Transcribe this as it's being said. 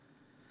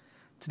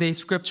Today's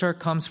scripture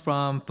comes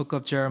from Book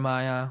of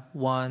Jeremiah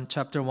 1,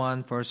 chapter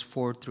 1, verse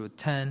 4 through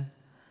 10.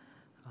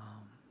 You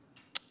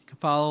can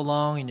follow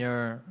along in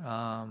your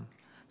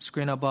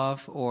screen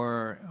above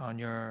or on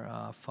your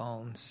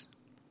phones.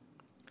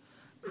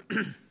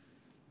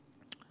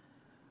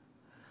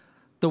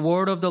 The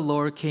word of the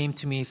Lord came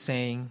to me,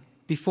 saying,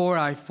 "Before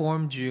I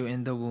formed you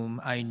in the womb,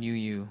 I knew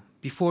you.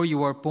 Before you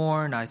were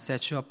born, I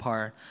set you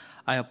apart.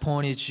 I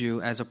appointed you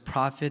as a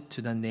prophet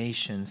to the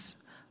nations.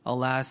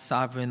 Alas,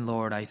 sovereign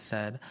Lord," I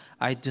said,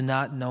 "I do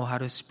not know how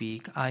to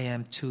speak. I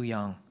am too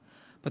young."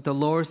 But the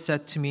Lord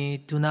said to me,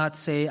 "Do not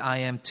say, 'I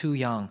am too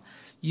young.'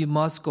 You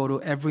must go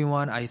to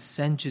everyone I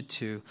send you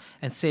to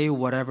and say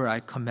whatever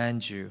I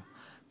command you.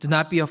 Do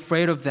not be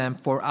afraid of them,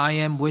 for I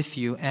am with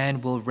you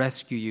and will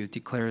rescue you,"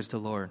 declares the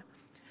Lord.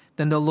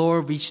 Then the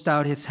Lord reached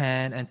out his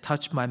hand and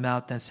touched my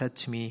mouth and said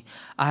to me,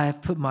 "I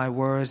have put my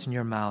words in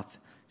your mouth.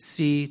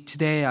 See,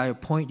 today I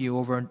appoint you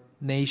over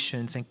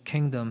nations and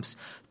kingdoms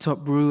to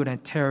uproot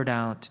and tear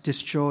down, to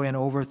destroy and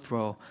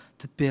overthrow,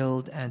 to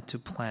build and to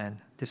plan."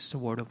 This is the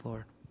word of the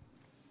Lord.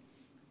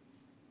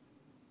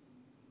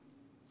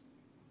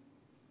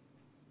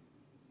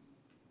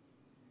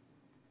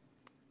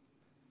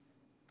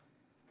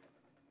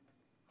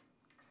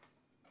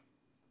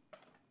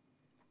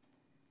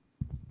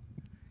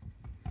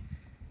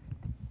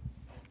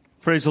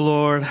 Praise the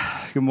Lord.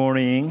 Good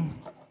morning.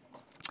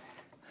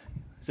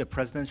 Is it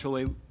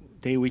Presidential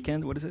Day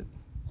weekend? What is it?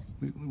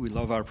 We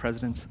love our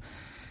presidents.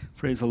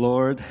 Praise the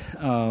Lord.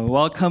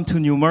 Welcome to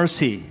New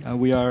Mercy.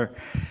 We are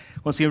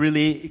once again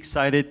really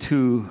excited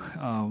to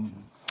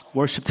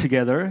worship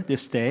together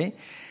this day.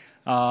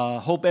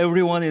 Hope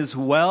everyone is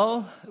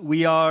well.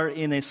 We are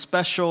in a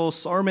special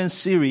sermon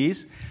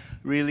series,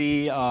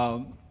 really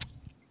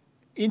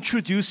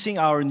introducing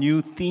our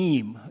new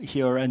theme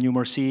here at New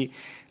Mercy.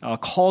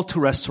 Call to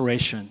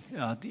restoration.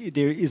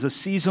 There is a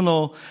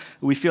seasonal,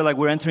 we feel like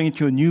we're entering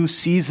into a new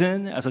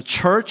season as a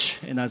church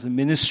and as a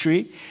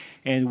ministry.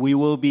 And we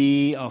will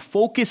be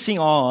focusing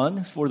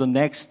on, for the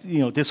next,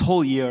 this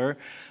whole year,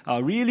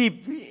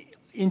 really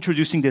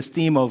introducing this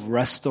theme of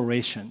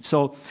restoration.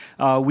 So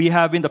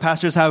the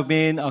pastors have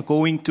been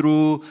going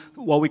through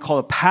what we call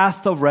a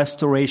path of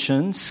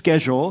restoration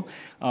schedule.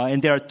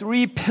 And there are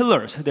three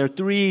pillars, there are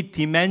three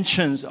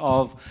dimensions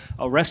of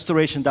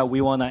restoration that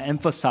we want to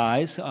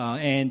emphasize.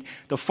 And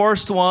the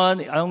first one,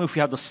 I don't know if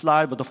you have the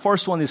slide, but the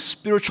first one is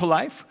spiritual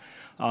life.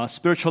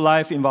 Spiritual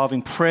life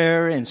involving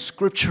prayer and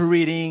scripture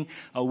reading,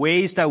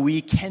 ways that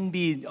we can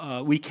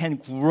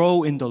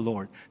grow in the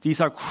Lord. These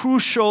are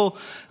crucial,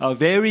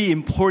 very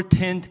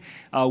important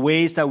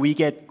ways that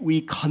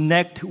we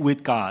connect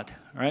with God.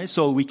 Right?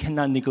 So we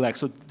cannot neglect.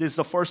 So this is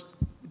the first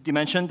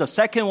dimension. The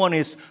second one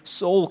is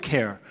soul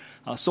care.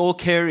 Soul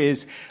care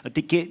is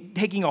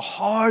taking a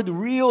hard,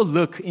 real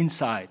look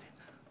inside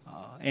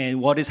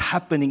and what is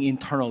happening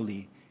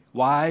internally.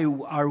 Why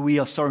are we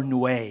a certain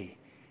way?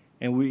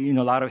 And we,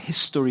 a lot of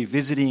history,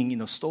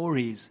 visiting,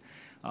 stories.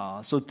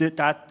 So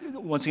that,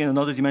 once again,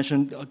 another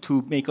dimension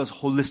to make us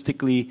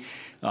holistically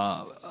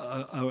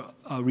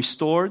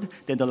restored.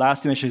 Then the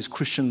last dimension is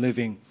Christian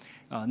living.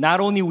 Not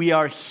only we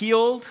are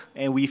healed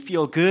and we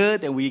feel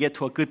good and we get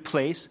to a good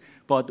place,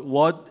 but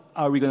what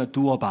are we going to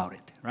do about it,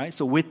 right?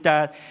 So with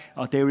that,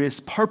 there is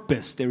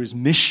purpose, there is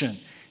mission.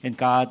 And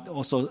God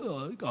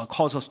also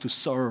calls us to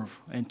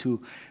serve and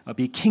to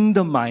be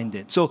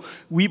kingdom-minded. So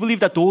we believe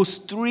that those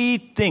three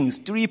things,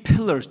 three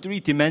pillars, three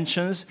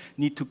dimensions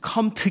need to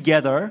come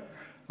together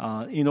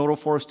in order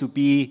for us to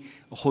be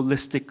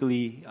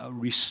holistically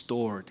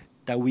restored,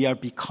 that we are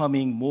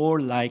becoming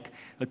more like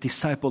a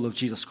disciple of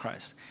Jesus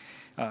Christ.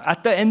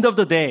 At the end of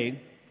the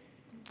day,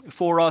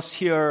 for us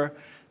here,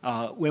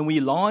 when we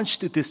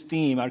launched this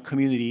theme, our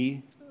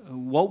community,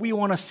 what we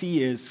want to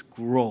see is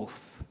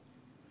growth.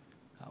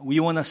 We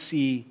want to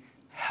see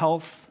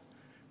health.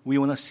 We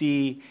want to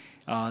see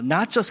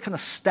not just kind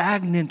of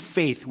stagnant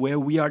faith where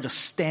we are just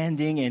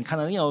standing and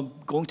kind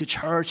of, going to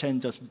church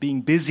and just being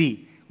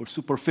busy or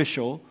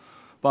superficial.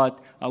 But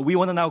we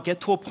want to now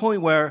get to a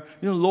point where,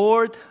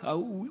 Lord,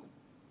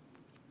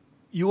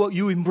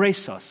 you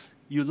embrace us.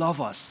 You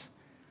love us.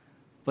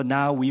 But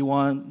now we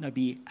want to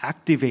be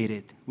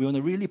activated. We want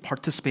to really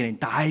participate and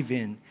dive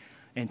in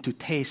and to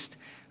taste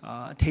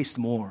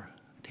more.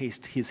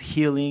 Taste His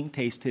healing,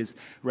 taste His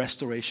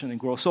restoration and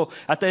growth. So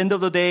at the end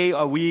of the day,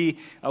 we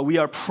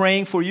are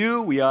praying for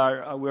you.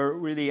 We're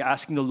really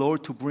asking the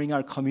Lord to bring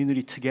our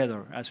community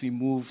together as we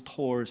move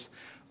towards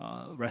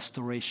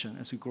restoration,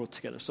 as we grow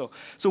together. So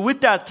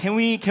with that, can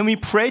we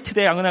pray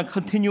today? I'm going to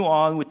continue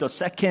on with the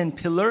second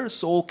pillar,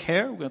 soul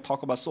care. We're going to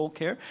talk about soul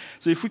care.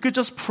 So if we could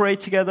just pray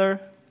together.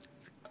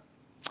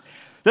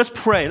 Let's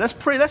pray.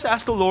 Let's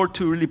ask the Lord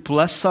to really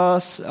bless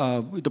us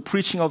with the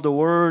preaching of the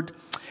word.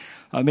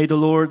 May the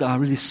Lord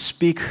really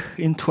speak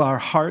into our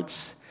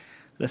hearts.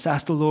 Let's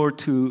ask the Lord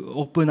to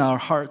open our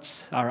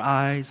hearts, our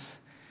eyes.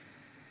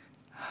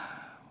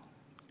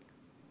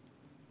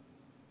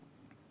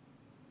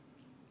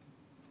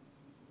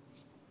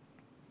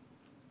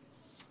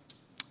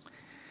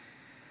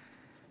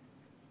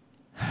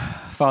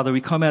 Father,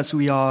 we come as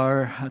we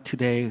are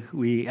today.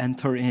 We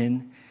enter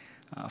in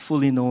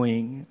fully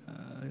knowing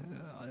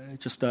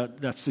just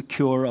that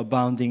secure,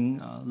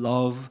 abounding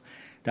love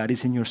that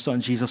is in your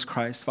Son, Jesus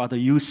Christ. Father,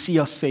 you see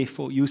us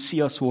faithful. You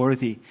see us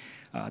worthy,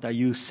 that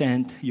you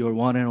sent your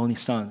one and only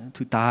Son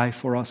to die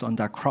for us on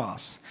that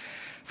cross.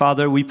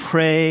 Father, we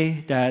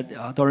pray that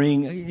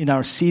in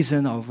our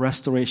season of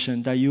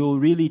restoration, that you will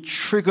really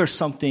trigger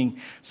something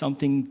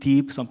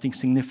deep, something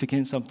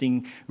significant,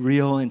 something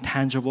real and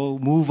tangible.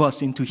 Move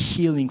us into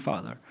healing,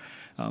 Father.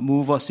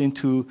 Move us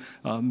into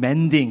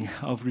mending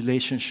of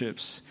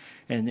relationships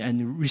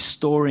and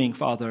restoring,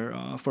 Father,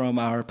 from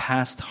our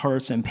past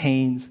hurts and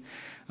pains.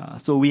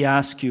 So we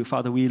ask you,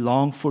 Father, we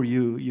long for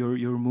you,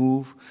 your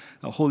move.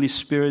 Holy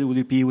Spirit, will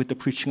you be with the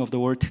preaching of the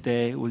word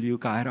today? Will you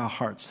guide our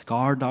hearts,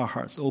 guard our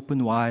hearts,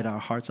 open wide our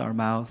hearts, our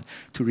mouth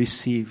to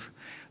receive.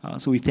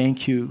 So we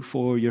thank you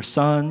for your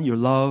Son, your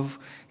love,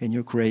 and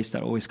your grace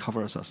that always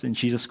covers us. In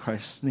Jesus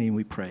Christ's name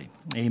we pray.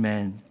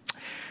 Amen.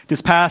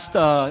 This past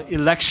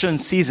election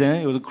season,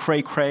 it was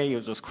cray-cray, it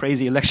was just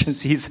crazy election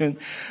season.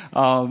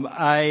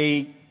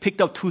 I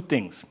picked up two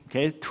things,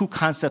 two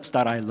concepts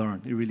that I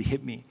learned. It really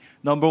hit me.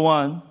 Number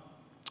one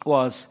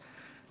was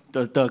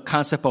the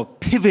concept of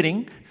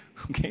pivoting.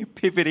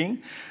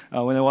 Pivoting.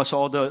 When I watched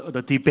all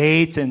the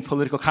debates and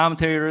political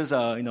commentators,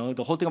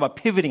 the whole thing about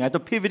pivoting. I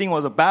thought pivoting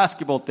was a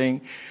basketball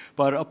thing,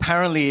 but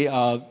apparently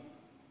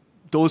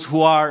those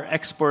who are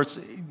experts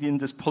in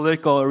this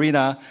political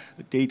arena,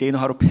 they know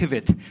how to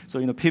pivot.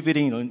 So,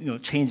 pivoting,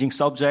 changing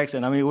subjects,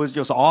 and it was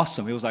just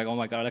awesome. It was like, oh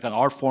my God, like an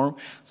art form.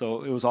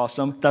 So it was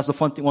awesome. That's the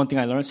one thing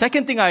I learned.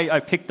 Second thing I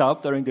picked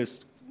up during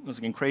this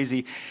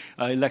crazy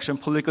election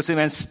political scene,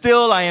 and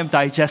still I am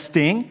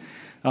digesting,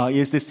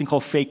 is this thing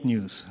called fake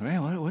news, right?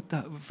 What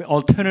the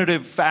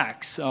alternative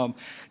facts?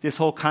 This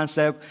whole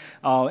concept,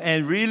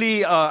 and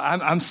really,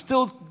 I'm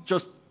still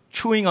just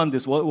chewing on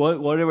this,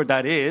 whatever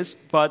that is.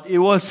 But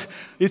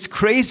it's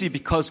crazy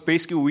because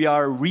basically we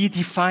are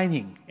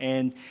redefining,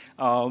 and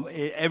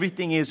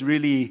everything is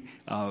really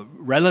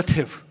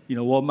relative.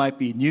 What might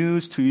be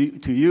news to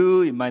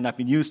you, it might not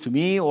be news to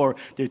me, or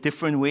there are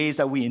different ways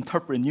that we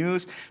interpret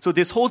news. So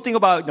this whole thing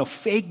about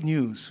fake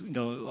news,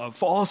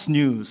 false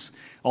news,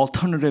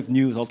 alternative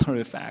news,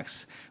 alternative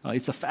facts,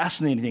 it's a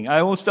fascinating thing. I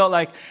almost felt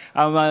like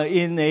I'm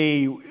in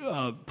a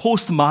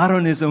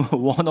postmodernism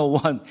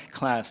 101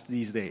 class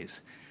these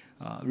days.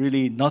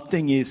 Really,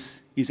 nothing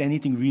is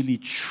anything really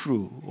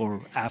true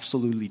or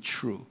absolutely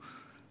true.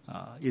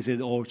 Is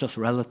it all just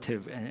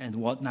relative and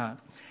whatnot?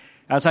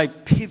 As I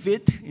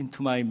pivot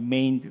into my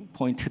main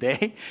point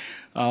today,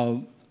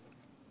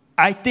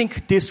 I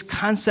think this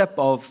concept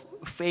of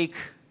fake,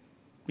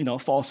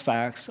 false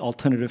facts,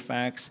 alternative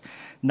facts,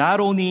 not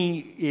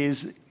only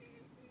is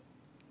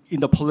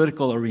in the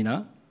political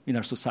arena in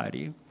our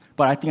society,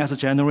 but I think as a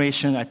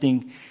generation, I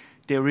think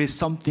there is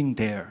something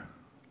there.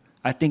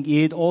 I think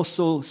it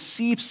also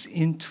seeps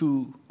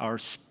into our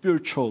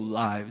spiritual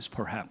lives,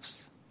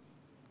 perhaps.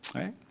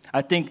 Right?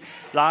 I think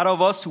a lot of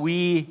us,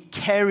 we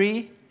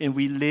carry and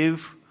we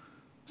live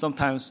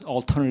sometimes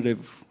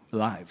alternative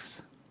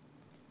lives.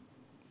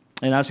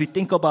 And as we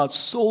think about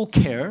soul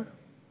care,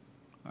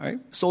 right?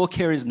 Soul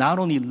care is not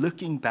only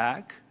looking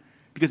back,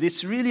 because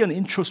it's really an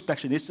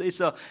introspection. It's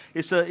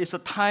a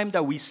time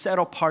that we set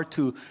apart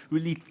to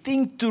really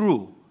think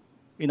through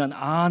in an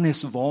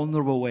honest,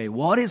 vulnerable way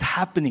what is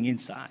happening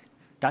inside.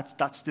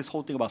 That's this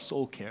whole thing about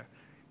soul care.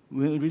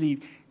 We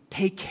really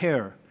take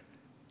an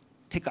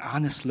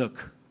honest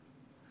look,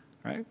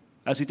 right?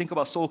 As we think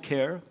about soul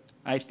care,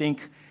 I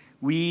think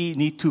we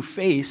need to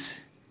face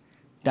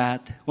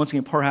that, once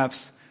again,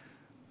 perhaps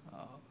a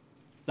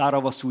lot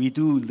of us, we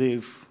do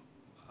live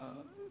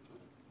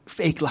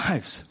fake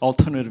lives,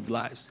 alternative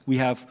lives. We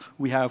have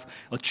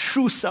a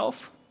true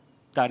self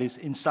that is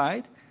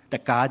inside,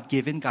 that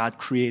God-given, God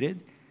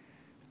created.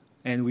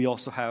 And we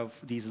also have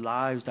these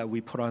lives that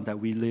we put on, that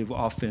we live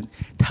often,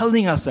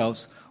 telling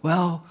ourselves,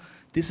 well,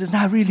 this is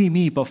not really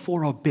me, but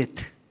for a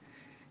bit.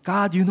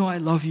 God, I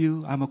love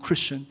you, I'm a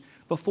Christian.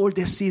 But for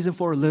this season,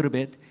 for a little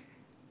bit,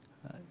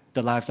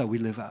 the lives that we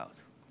live out.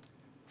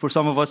 For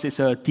some of us, it's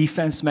a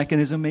defense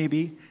mechanism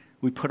maybe.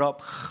 We put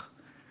up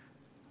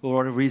for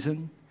whatever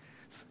reason.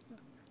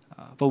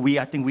 But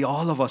I think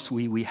all of us,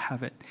 we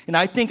have it. And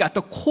I think at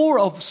the core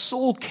of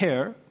soul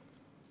care,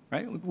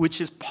 right,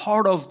 which is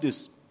part of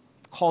this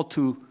call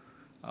to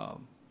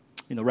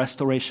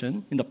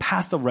restoration, in the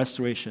path of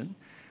restoration,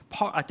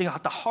 I think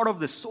at the heart of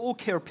the soul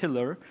care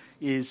pillar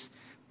is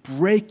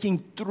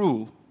breaking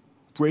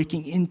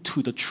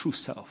into the true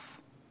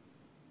self.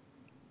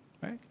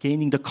 Right?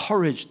 Gaining the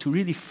courage to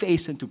really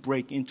face and to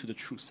break into the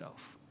true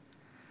self.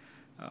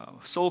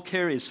 Soul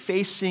care is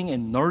facing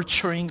and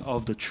nurturing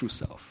of the true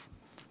self.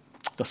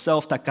 The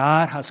self that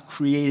God has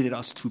created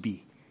us to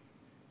be.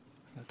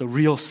 The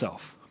real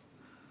self.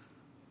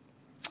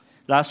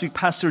 Last week,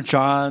 Pastor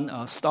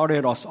John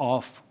started us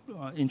off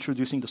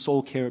introducing the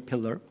soul care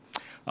pillar.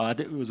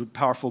 It was a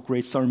powerful,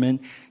 great sermon.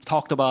 He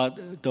talked about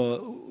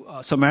the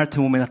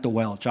Samaritan woman at the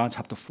well, John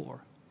chapter 4.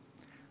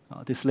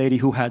 This lady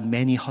who had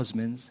many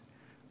husbands,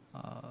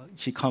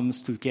 She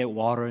comes to get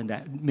water in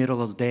that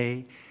middle of the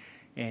day,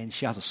 and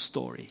she has a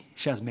story.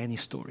 She has many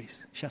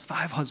stories. She has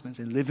 5 husbands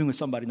and living with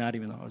somebody not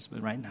even her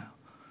husband right now.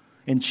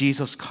 And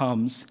Jesus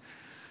comes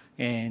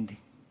and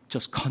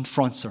just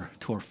confronts her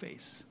to her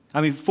face. I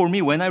mean, for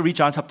me, when I read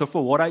John chapter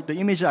 4, the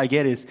image I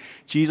get is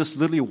Jesus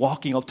literally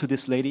walking up to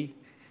this lady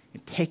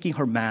and taking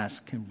her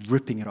mask and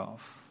ripping it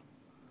off.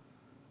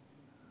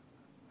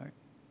 Right?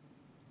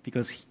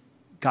 Because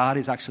God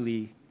is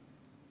actually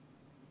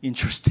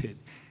interested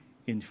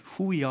in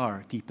who we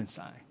are deep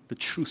inside, the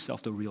true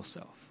self, the real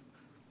self.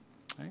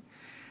 Right?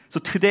 So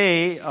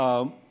today,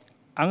 I'm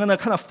going to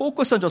kind of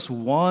focus on just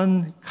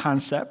one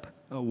concept,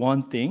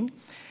 one thing.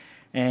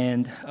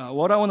 And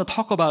what I want to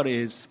talk about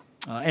is,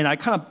 and I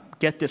kind of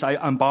get this,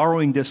 I'm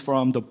borrowing this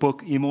from the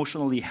book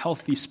Emotionally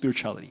Healthy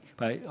Spirituality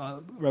by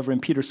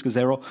Reverend Peter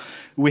Scazzero.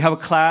 We have a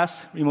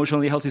class,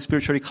 Emotionally Healthy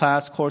Spirituality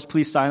class course.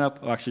 Please sign up.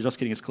 Oh, actually, just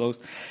kidding, it's closed.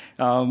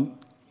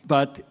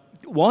 But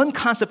one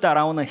concept that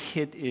I want to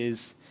hit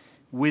is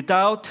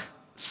without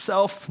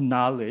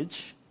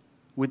self-knowledge,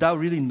 without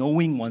really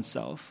knowing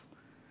oneself,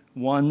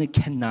 one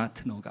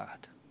cannot know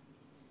God.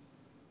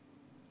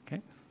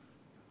 Okay?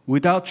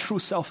 Without true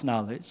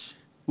self-knowledge,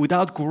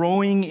 without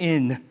growing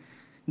in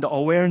the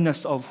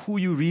awareness of who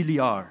you really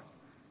are,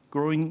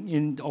 growing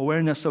in the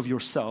awareness of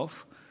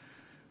yourself,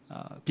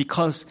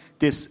 because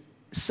this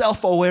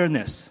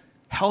self-awareness,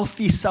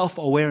 healthy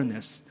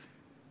self-awareness,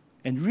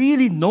 and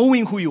really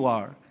knowing who you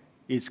are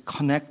is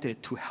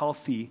connected to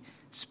healthy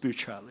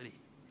spirituality.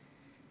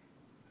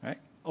 Right?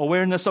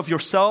 Awareness of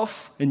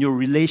yourself and your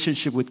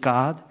relationship with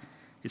God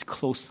is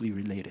closely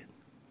related.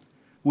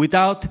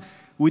 Without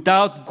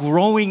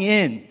growing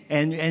in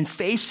and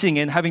facing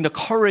and having the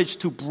courage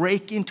to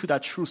break into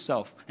that true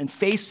self and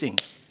facing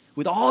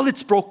with all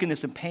its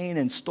brokenness and pain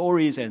and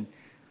stories and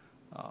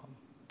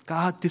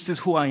God, this is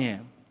who I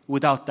am.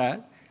 Without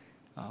that,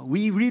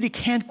 we really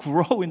can't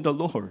grow in the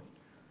Lord.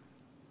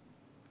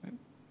 Right?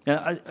 And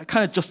I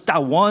kind of just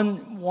that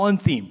one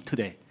theme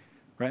today,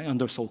 right,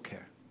 under soul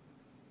care.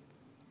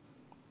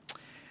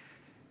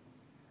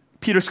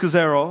 Peter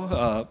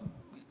Scazzero,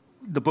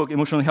 the book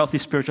Emotionally Healthy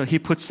Spiritual, he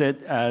puts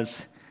it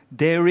as,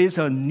 there is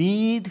a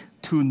need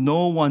to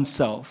know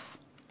oneself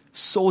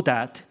so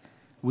that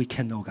we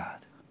can know God.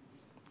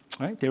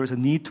 Right? There is a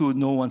need to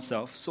know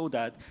oneself so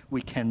that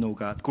we can know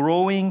God.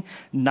 Growing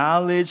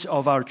knowledge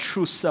of our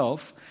true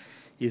self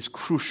is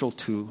crucial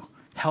to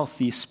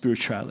healthy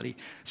spirituality.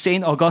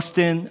 St.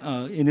 Augustine,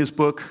 in his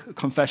book,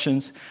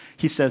 Confessions,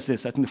 he says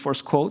this, I think the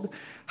first quote,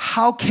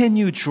 how can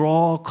you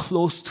draw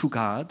close to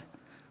God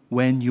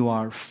when you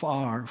are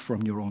far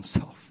from your own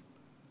self?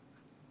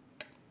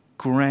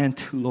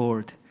 Grant,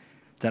 Lord,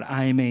 that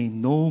I may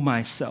know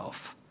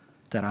myself,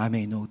 that I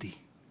may know thee.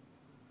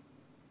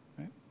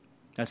 Right?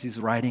 As he's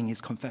writing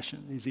his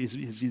confession,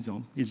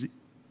 his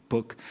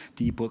book,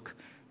 the book,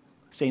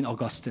 St.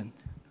 Augustine,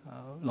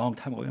 a long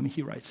time ago,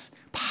 he writes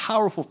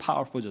powerful,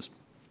 just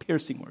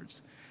piercing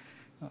words.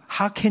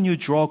 How can you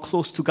draw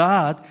close to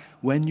God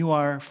when you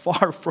are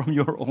far from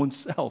your own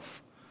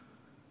self?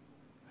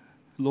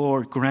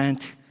 Lord,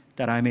 grant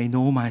that I may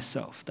know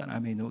myself, that I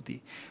may know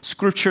thee.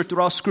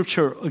 Throughout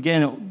Scripture,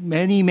 again,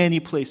 many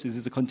places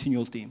is a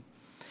continual theme.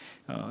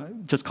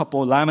 Just a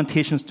couple,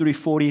 Lamentations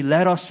 3:40,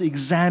 let us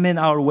examine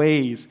our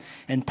ways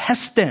and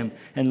test them,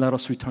 and let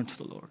us return to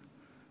the Lord.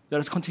 Let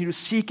us continue to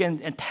seek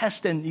and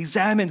test and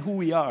examine who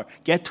we are,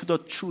 get to the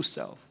true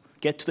self,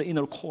 get to the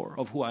inner core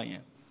of who I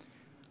am,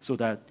 so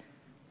that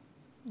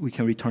we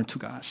can return to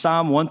God.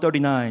 Psalm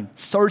 139,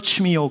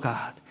 search me, O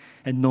God,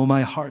 and know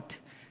my heart.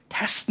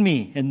 Test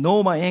me and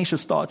know my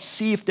anxious thoughts.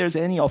 See if there's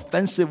any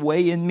offensive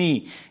way in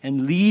me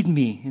and lead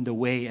me in the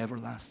way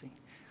everlasting.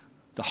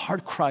 The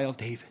heart cry of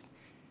David.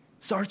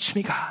 Search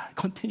me, God,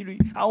 continually.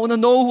 I want to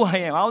know who I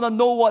am. I want to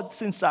know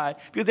what's inside.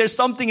 Because there's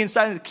something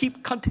inside that keeps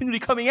continually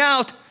coming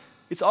out.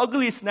 It's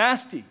ugly, it's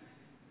nasty.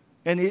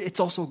 And it's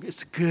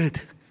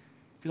good.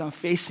 Because I'm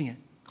facing it.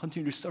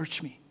 Continue to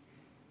search me.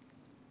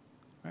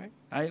 Right?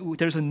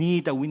 There's a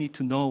need that we need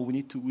to know. We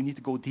need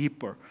to go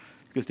deeper.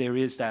 Because there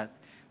is that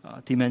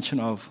dimension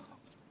of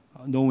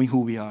knowing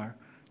who we are,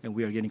 and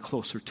we are getting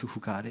closer to who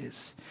God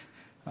is.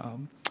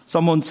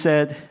 Someone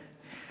said,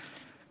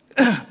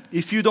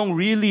 if you don't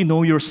really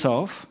know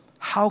yourself,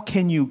 how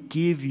can you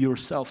give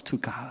yourself to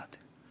God?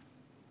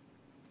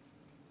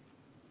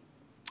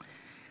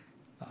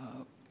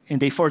 And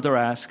they further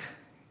ask,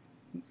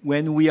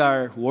 when we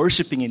are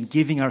worshiping and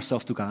giving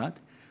ourselves to God,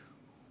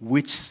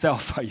 which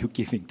self are you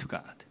giving to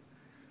God?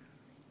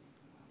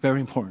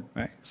 Very important,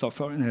 right?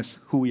 Self-awareness,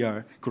 who we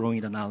are, growing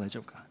in the knowledge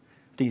of God.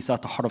 I think it's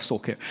at the heart of soul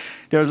care.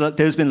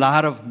 There's been a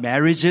lot of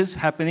marriages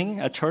happening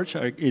at church.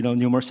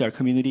 New Mercy, our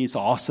community is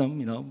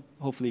awesome.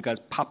 Hopefully you guys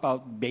pop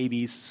out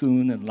babies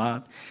soon and a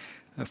lot.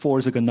 4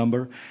 is a good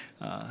number.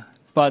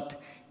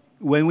 But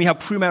when we have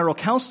premarital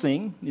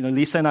counseling,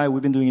 Lisa and I,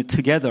 we've been doing it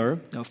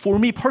together. For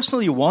me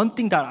personally, one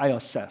thing that I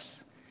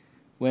assess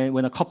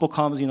when a couple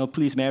comes,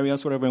 please marry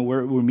us, whatever, and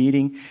we're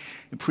meeting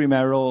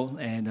premarital,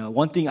 and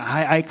one thing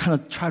I kind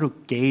of try to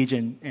gauge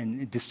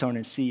and discern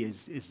and see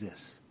is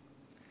this.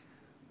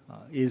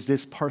 Is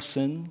this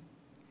person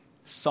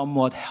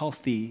somewhat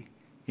healthy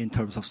in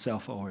terms of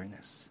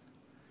self-awareness?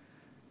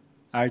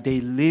 Are they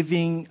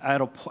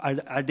at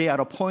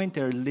a point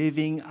they're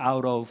living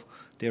out of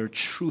their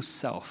true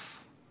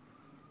self?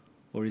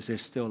 Or is there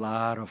still a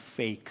lot of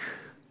fake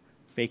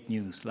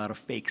news, a lot of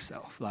fake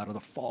self, a lot of the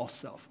false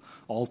self,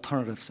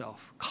 alternative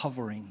self,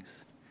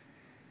 coverings?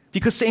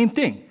 Because same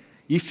thing,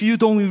 if you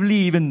don't really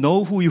even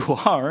know who you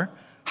are,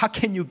 how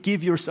can you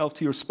give yourself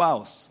to your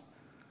spouse?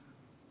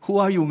 Who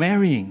are you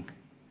marrying?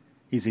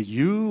 Is it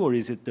you, or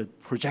is it the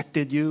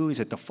projected you? Is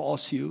it the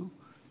false you?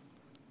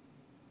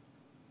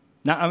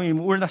 Now, I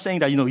mean, we're not saying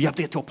that, you have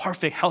to get to a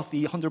perfect,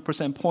 healthy,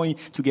 100% point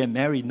to get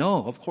married.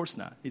 No, of course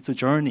not. It's a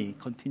journey,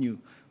 continue,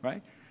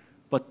 right?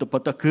 But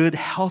the good,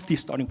 healthy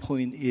starting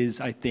point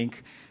is, I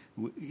think,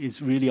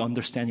 is really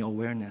understanding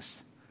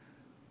awareness.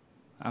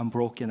 I'm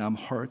broken, I'm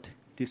hurt.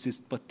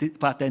 But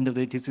at the end of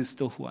the day, this is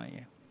still who I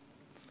am.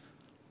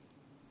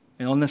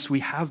 And unless we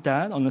have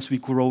that, unless we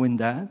grow in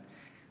that,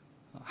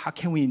 how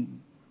can we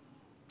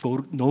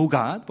know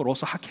God, but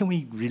also how can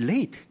we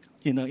relate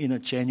in a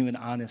genuine,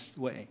 honest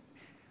way?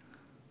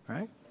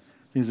 Right?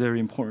 This is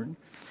very important.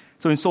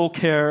 So in soul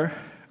care,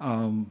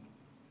 I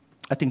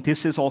think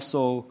this is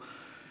also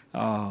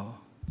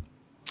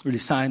really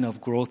sign of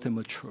growth and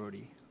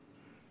maturity.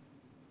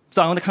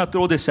 So I want to kind of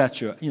throw this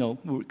at you,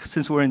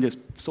 since we're in this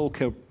soul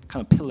care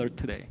kind of pillar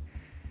today.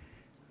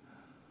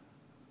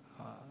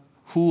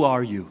 Who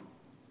are you?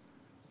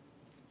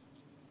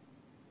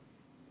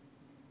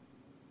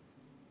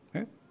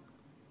 Right?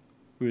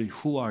 Really,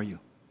 who are you?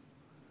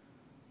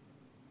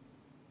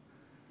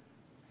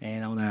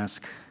 And I want to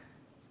ask,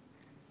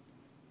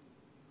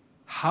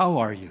 how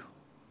are you?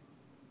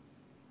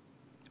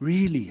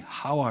 Really,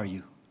 how are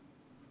you?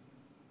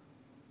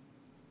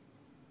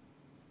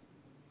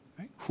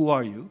 Right? Who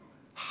are you?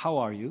 How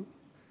are you?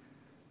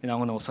 And I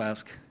want to also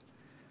ask,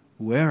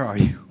 where are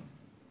you?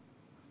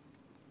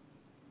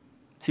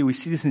 See, we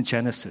see this in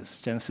Genesis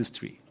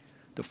 3,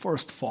 the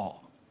first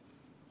fall.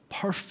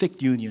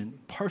 Perfect union,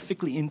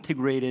 perfectly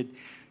integrated,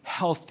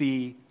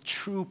 healthy,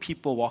 true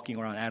people walking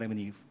around, Adam and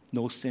Eve.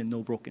 No sin,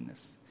 no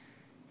brokenness.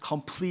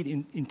 Complete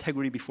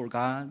integrity before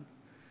God,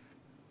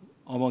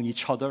 among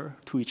each other,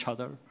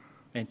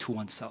 and to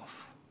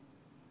oneself.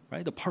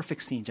 Right? The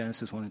perfect scene,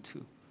 Genesis 1 and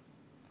 2.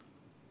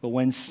 But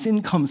when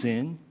sin comes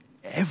in,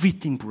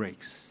 everything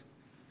breaks.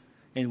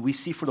 And we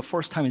see for the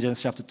first time in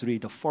Genesis chapter 3,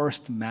 the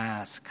first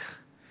mask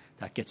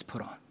that gets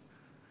put on.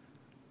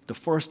 The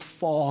first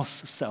false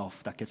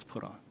self that gets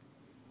put on.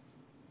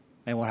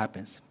 And what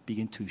happens?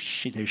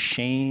 There's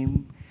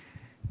shame,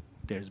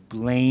 there's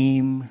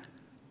blame,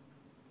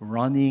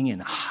 running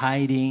and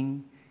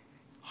hiding.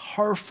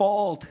 Her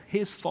fault,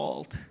 his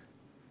fault.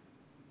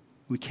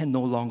 We can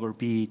no longer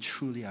be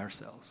truly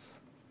ourselves.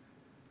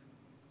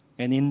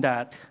 And in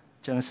that,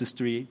 Genesis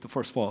 3, the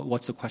first fall,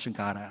 what's the question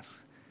God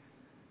asks?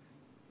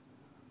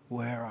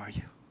 Where are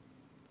you?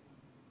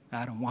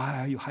 Adam, why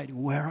are you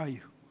hiding? Where are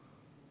you?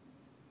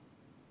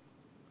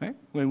 Right?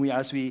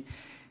 As we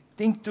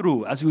think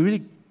through, as we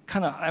really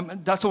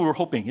that's what we're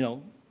hoping,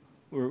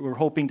 We're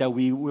hoping that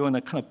we want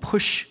to kind of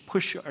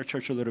push our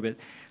church a little bit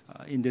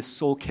in this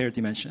soul care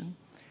dimension.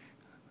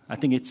 I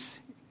think it's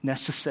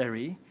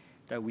necessary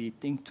that we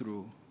think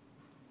through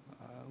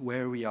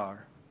where we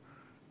are,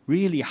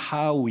 really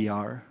how we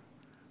are,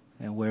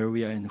 and where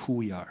we are and who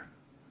we are.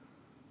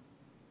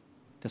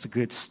 That's a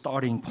good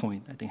starting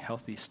point, I think,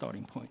 healthy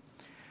starting point.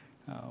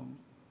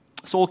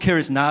 Soul care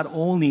is not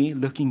only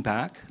looking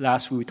back.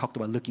 Last week we talked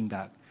about looking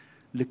back.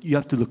 You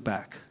have to look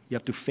back. You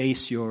have to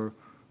face your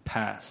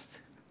past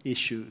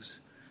issues,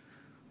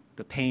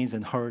 the pains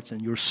and hurts,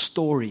 and your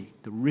story,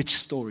 the rich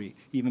story,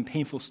 even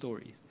painful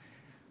stories,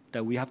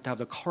 that we have to have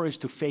the courage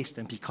to face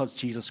them because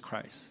Jesus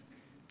Christ,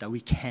 that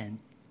we can.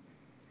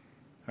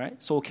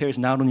 Right? Soul care is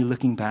not only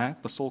looking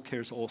back, but soul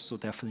care is also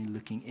definitely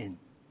looking in.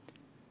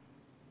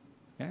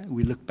 Yeah?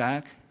 We look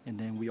back, and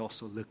then we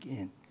also look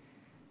in,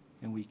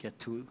 and we get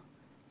to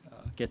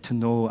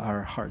know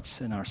our hearts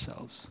and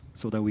ourselves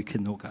so that we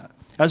can know God.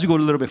 As we go a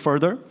little bit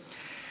further,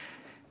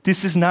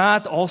 this is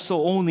not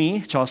also only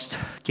just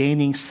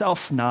gaining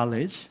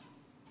self-knowledge,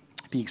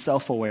 being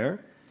self-aware,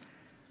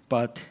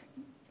 but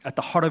at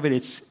the heart of it,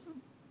 it's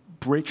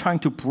trying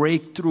to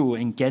break through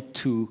and get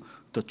to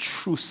the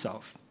true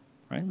self,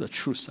 right? The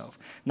true self.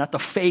 Not the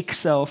fake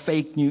self,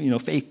 fake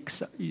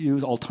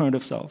news,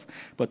 alternative self,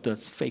 but the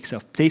fake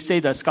self. They say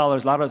that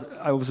scholars,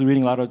 I was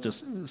reading a lot of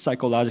just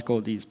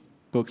psychological, these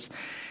books,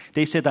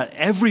 they say that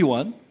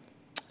everyone,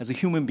 as a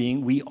human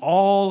being, we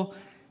all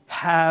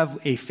have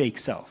a fake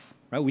self.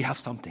 Right? We have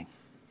something,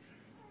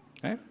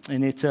 right?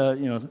 And it's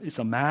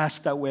a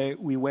mask that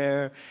we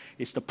wear.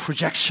 It's the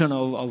projection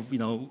of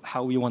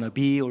how we want to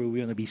be or we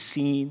want to be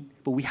seen.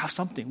 But we have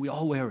something. We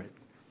all wear it.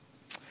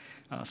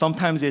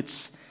 Sometimes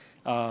it's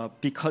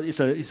because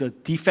it's a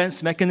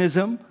defense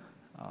mechanism.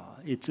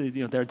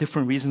 There are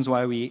different reasons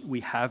why we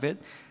have it.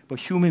 But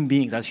as human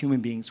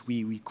beings,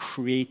 we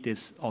create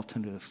this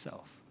alternative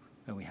self,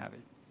 and we have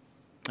it,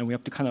 and we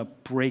have to kind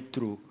of break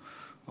through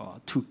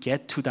to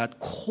get to that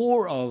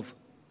core of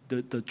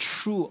the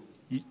true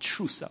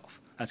true self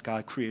as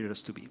God created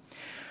us to be.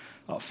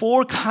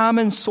 4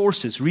 common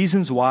sources,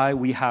 reasons why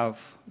we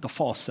have the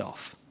false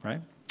self,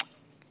 right?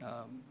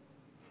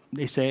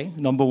 They say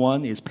number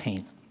 1 is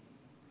pain.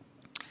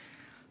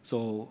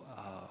 So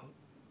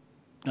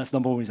that's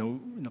number 1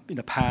 reason. In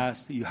the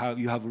past, you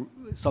have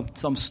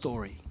some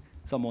story.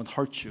 Someone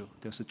hurt you.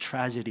 There's a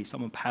tragedy.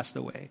 Someone passed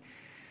away.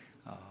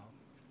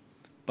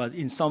 But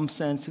in some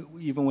sense,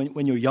 even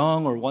when you're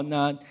young or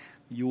whatnot,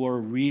 you are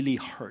really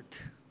hurt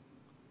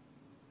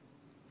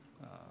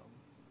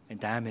and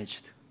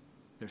damaged.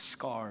 There's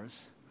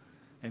scars.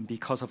 And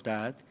because of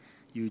that,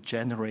 you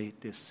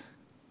generate this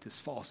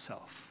false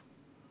self.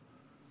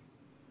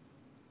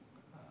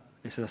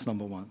 They say that's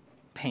number 1.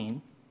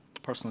 Pain,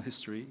 personal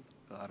history,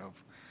 a lot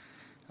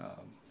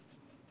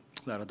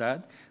of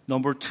that.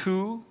 Number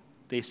 2,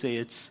 they say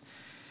it's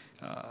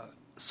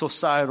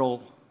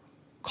societal,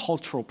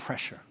 cultural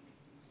pressure.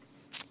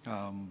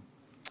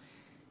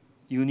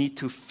 You need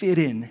to fit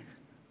in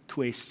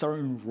to a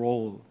certain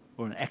role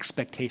or an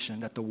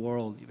expectation that the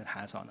world even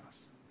has on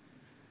us.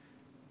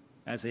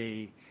 As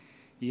a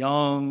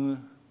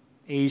young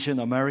Asian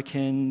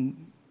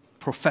American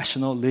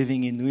professional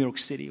living in New York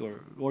City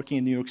or working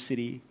in New York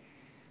City,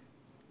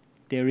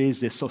 there is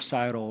this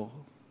societal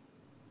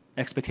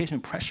expectation,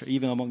 pressure,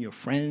 even among your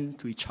friends,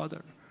 to each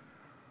other.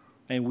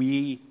 And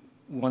we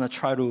want to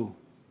try to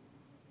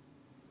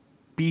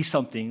be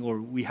something, or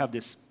we have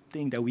this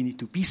thing that we need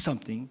to be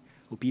something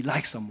or be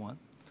like someone.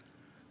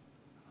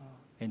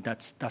 And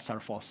that's our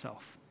false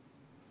self.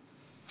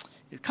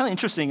 It's kind of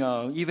interesting.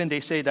 Even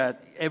they say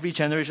that every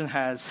generation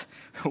has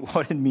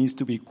what it means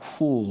to be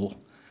cool.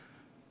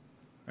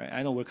 Right?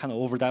 I know we're kind of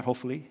over that,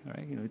 hopefully.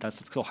 Right?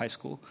 That's still high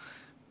school.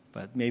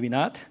 But maybe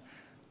not.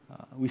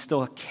 We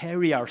still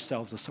carry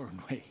ourselves a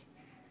certain way.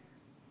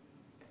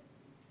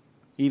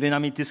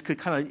 Even, this could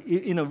kind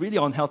of, really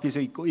unhealthy, so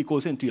it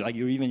goes into like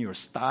your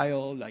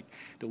style, like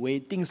the way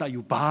things that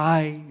you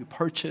buy, you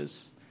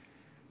purchase,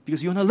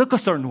 because you want to look a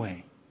certain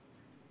way.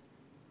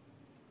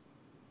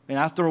 And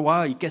after a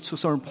while, you get to a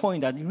certain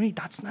point that really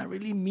that's not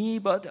really me,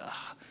 but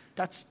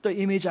that's the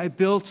image I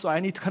built, so I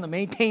need to kind of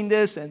maintain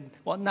this and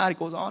whatnot. It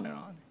goes on and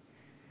on.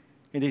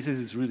 And this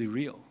is really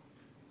real.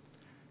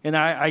 And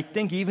I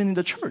think even in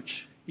the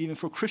church, even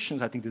for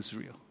Christians, I think this is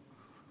real.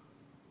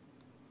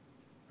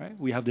 Right?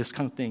 We have this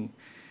kind of thing.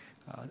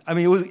 I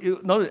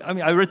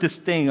read this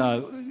thing.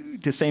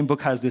 The same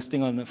book has this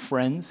thing on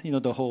Friends.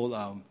 The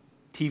whole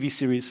TV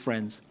series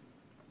Friends,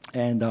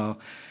 and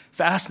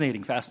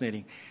fascinating.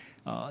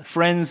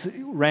 Friends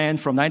ran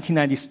from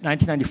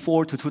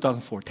 1994 to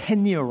 2004,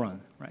 10-year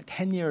run. Right?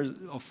 10 years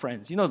of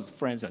Friends.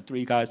 Friends are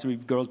 3 guys, 3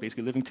 girls,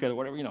 basically living together.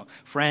 Whatever.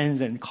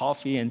 Friends and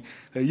coffee and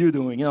how you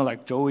doing?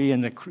 Like Joey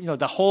and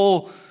the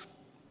whole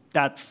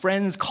that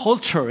Friends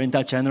culture in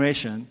that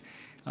generation.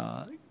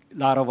 A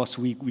lot of us,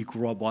 we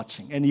grew up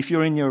watching. And if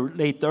you're in your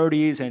late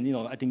 30s and,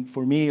 I think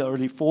for me,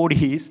 early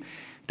 40s,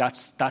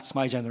 that's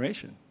my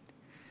generation.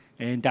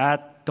 And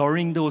that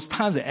during those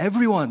times,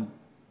 everyone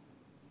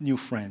knew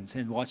Friends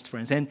and watched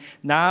Friends. And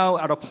now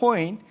at a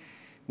point,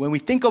 when we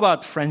think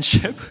about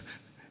friendship,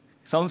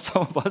 some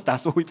of us,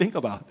 that's what we think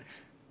about.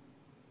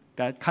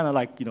 That kind of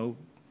like,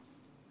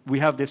 we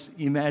have this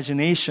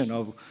imagination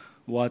of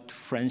what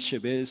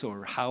friendship is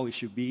or how it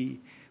should be,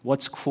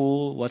 what's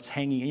cool, what's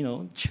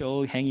hanging,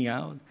 chill, hanging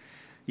out.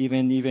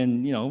 Even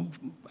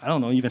I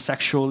don't know, even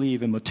sexually,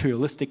 even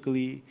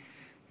materialistically,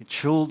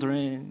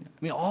 children.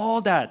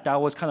 All that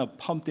was kind of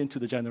pumped into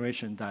the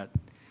generation that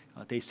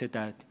they said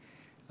that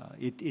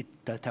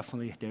that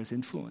definitely there's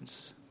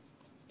influence.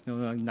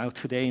 Now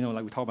today,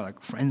 like we talk about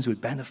like friends with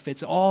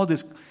benefits, all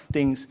these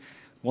things,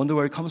 wonder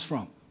where it comes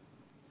from.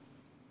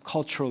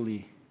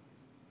 Culturally,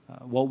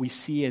 what we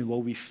see and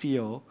what we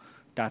feel,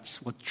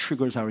 that's what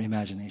triggers our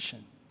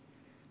imagination.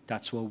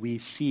 That's what we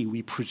see,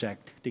 we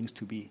project things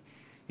to be.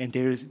 And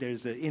there's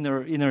an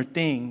inner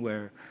thing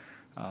where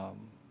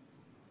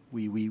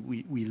we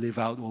live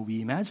out what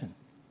we imagine.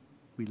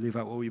 We live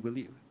out what we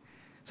believe.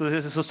 So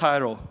there's a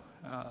societal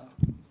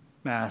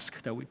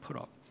mask that we put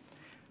up.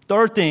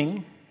 Third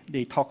thing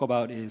they talk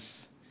about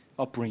is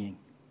upbringing.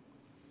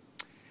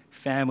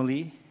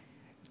 Family,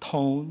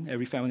 tone.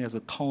 Every family has a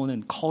tone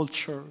and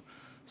culture,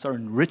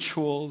 certain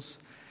rituals.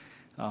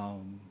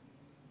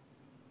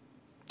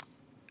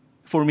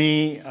 For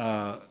me,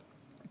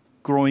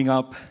 growing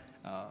up,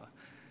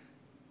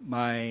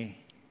 my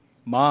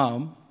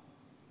mom,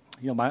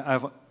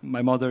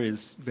 my mother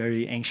is a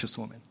very anxious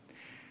woman.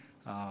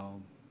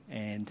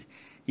 And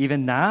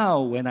even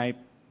now, when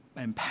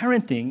I'm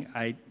parenting,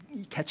 I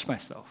catch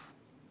myself.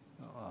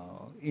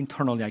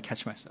 Internally, I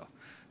catch myself.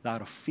 A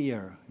lot of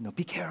fear.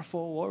 Be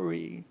careful,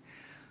 worry.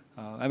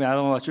 I don't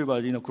know about you,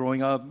 but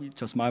growing up,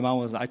 just my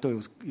mom I thought it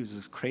was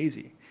just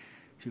crazy.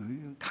 She was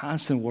a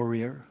constant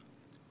worrier.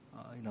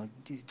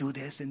 Do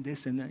this and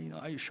this and that.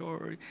 Are you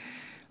sure?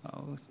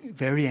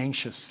 Very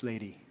anxious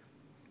lady.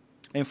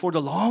 And for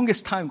the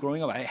longest time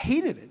growing up, I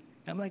hated it.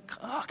 I'm like,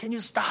 can you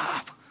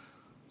stop?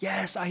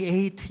 Yes, I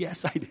ate.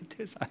 Yes, I did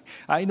this.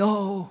 I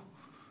know.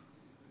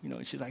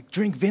 She's like,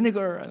 drink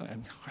vinegar.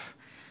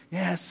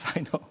 Yes,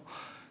 I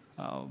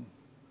know.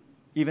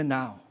 Even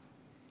now.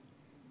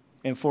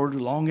 And for the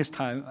longest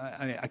time,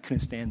 I couldn't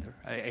stand her.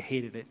 I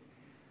hated it.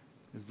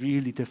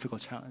 Really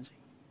difficult, challenging.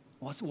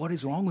 What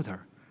is wrong with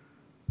her?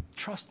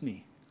 Trust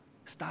me.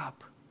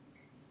 Stop.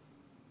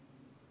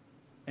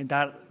 And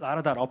a lot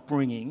of that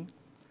upbringing,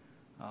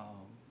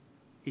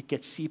 it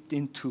gets seeped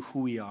into who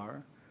we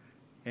are.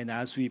 And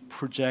as we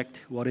project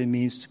what it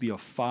means to be a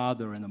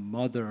father and a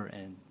mother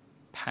and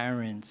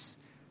parents,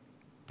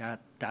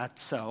 that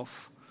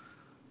self,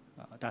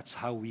 that's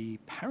how we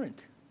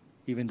parent.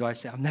 Even though I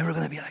say, I'm never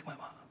going to be like my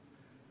mom.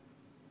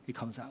 It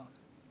comes out.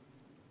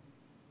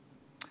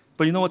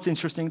 But you know what's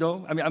interesting,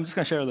 though? I mean, I'm just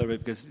going to share a little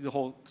bit because the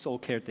whole soul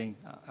care thing,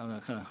 I'm going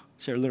to kind of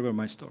share a little bit of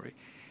my story.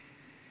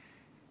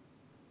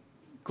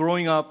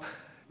 Growing up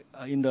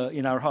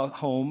in our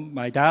home,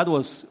 my dad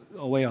was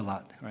away a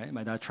lot, right?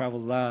 My dad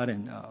traveled a lot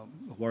and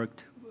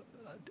worked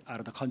out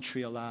of the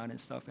country a lot and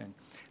stuff. And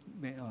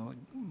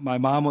my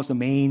mom was the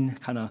main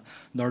kind of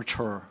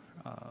nurturer,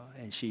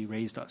 and she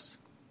raised us.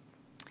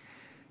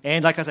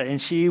 And like I said,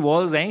 and she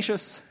was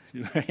anxious,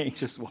 very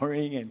anxious,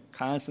 worrying, and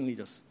constantly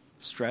just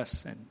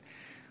stressed.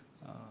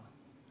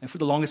 And for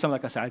the longest time,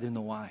 like I said, I didn't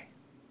know why.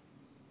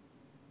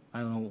 I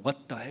don't know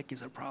what the heck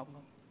is her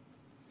problem.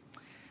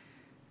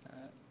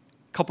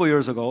 A couple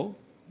years ago,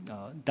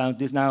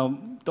 now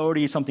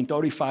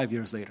 35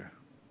 years later,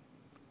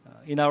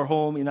 in our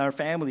home, in our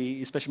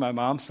family, especially my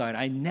mom's side,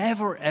 I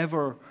never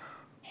ever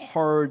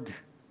heard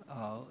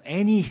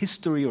any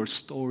history or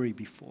story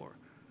before.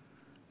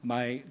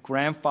 My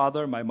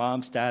grandfather, my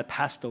mom's dad,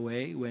 passed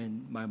away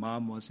when my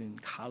mom was in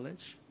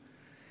college.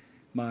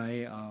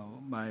 My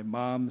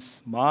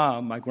mom's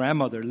mom, my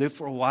grandmother, lived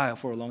for a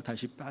long time.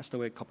 She passed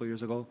away a couple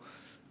years ago.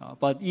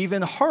 But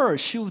even her,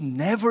 she would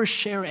never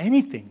share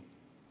anything.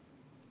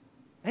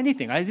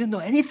 Anything. I didn't know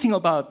anything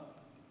about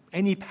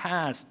any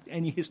past,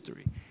 any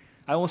history.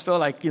 I almost felt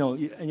like,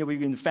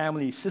 in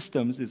family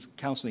systems, this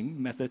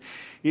counseling method,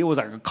 it was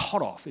like a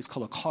cutoff. It's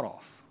called a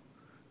cutoff.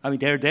 I mean,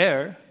 they're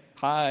there.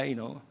 Hi,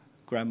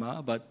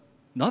 grandma, but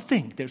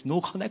nothing. There's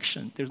no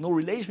connection. There's no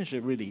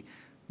relationship, really.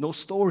 No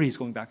stories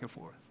going back and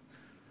forth.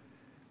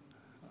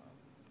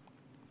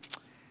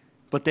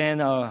 But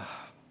then a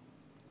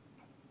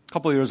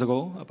couple of years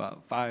ago,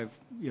 about 5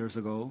 years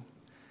ago,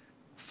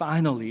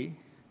 finally,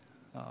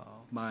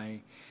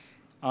 my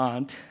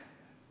aunt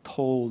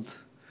told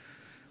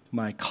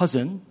my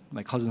cousin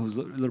who's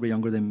a little bit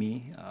younger than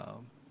me,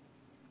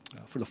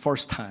 for the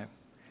first time,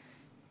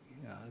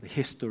 the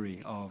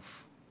history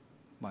of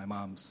my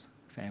mom's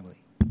family.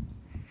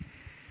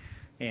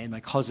 And my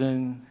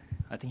cousin,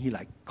 I think he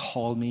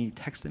called me,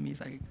 texted me.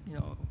 He's like,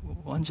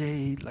 one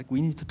day,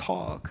 we need to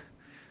talk.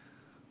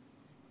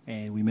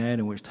 And we met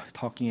and we're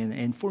talking.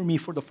 And for me,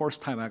 for the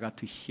first time, I got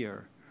to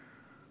hear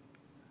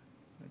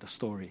the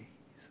story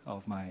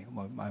of my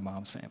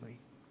mom's family.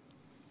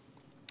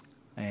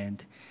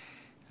 And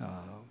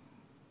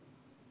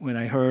when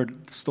I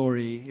heard the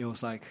story, it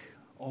was like,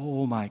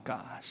 oh my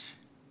gosh,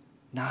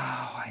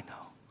 now I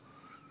know.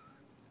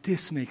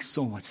 This makes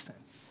so much sense.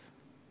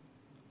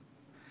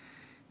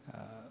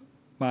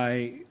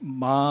 My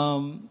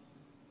mom's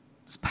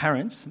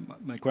parents,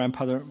 my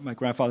grandfather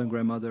and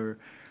grandmother,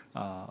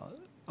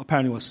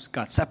 apparently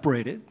got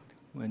separated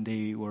when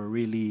they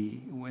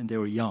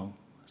were young.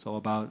 So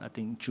about, I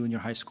think, junior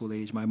high school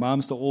age. My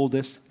mom's the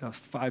oldest of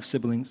 5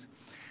 siblings.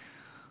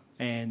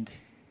 And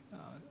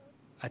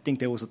I think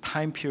there was a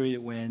time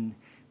period when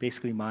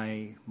basically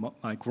my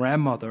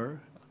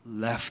grandmother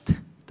left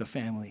the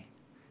family.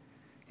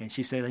 And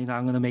she said, I'm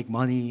going to make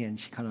money. And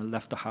she kind of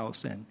left the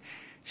house and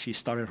she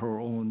started her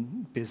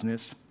own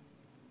business.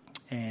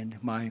 And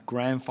my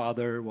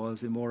grandfather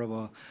was more of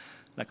a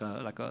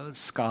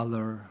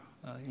scholar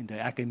in the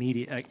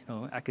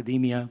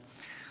academia.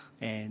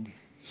 And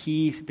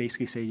he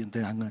basically said,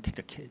 then I'm going to take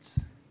the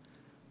kids.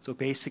 So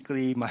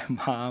basically, my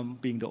mom,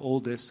 being the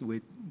oldest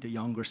with the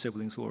younger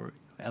siblings who were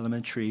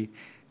elementary,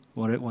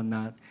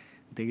 whatnot,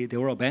 they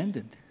were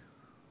abandoned.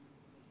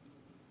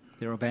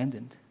 They were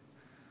abandoned.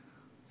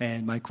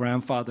 And my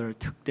grandfather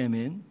took them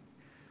in.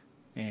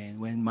 And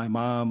when my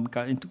mom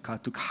got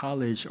to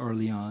college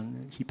early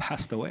on, he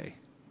passed away.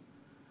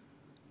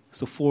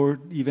 So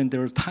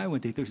there was a time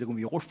when they thought they were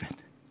going to be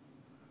orphaned.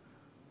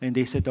 And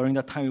they said during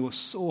that time it was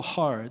so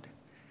hard,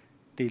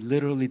 they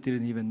literally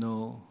didn't even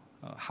know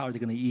how they're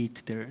going to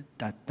eat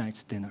that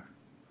night's dinner.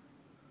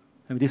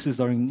 I mean, this is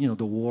during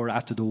the war,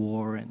 after the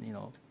war,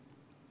 and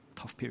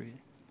tough period.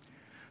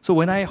 So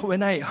when I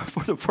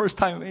for the first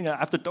time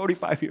after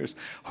 35 years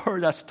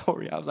heard that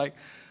story, I was like,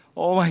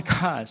 oh my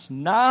gosh,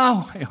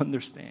 now I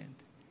understand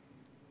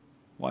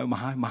why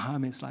my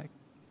mom is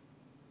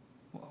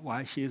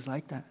why she is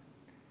like that,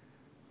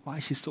 why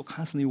she's so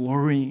constantly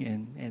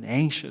worrying and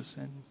anxious,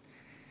 and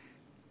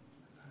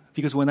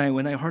because when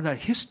I heard that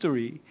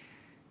history,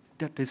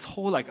 that this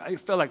whole I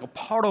felt like a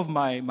part of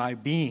my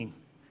being,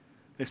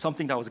 there's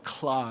something that was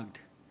clogged,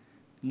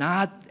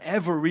 not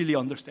ever really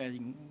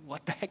understanding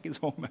what the heck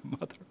is wrong with my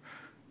mother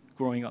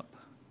growing up.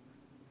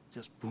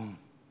 Just boom.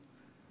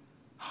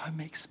 How it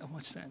makes so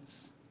much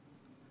sense.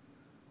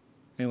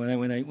 And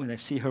when I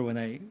see her, when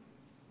I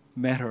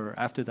met her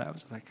after that, I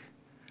was like,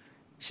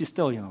 she's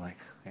still, like,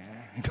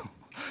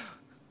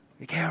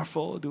 be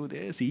careful, do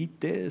this,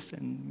 eat this,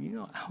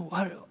 and,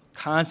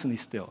 constantly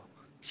still.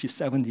 She's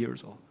 70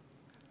 years old.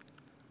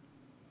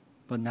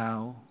 But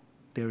now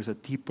there is a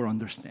deeper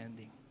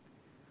understanding.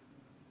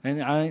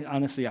 And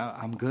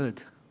I'm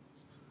good.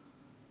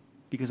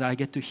 Because I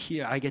get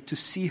to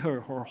see her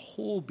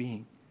whole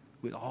being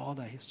with all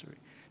that history.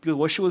 Because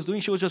what she was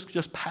doing, she was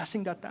just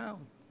passing that down.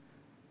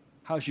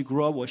 How she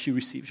grew up, what she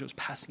received, she was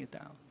passing it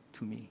down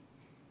to me.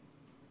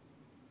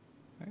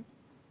 Right?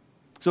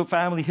 So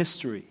family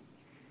history,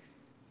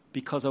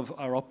 because of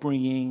our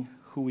upbringing,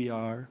 who we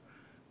are,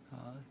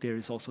 there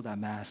is also that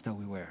mask that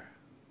we wear,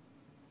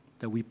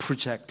 that we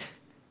project,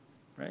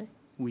 right?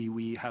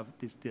 We have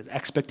this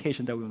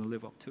expectation that we want to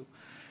live up to.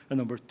 And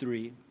number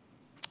 3.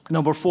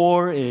 Number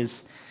 4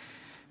 is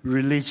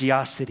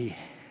religiosity.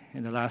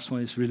 And the last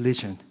one is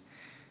religion.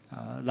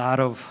 A lot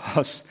of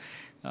us,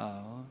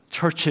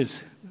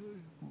 churches,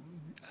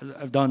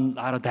 have done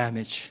a lot of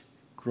damage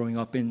growing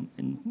up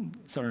in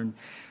certain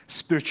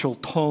spiritual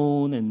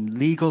tone and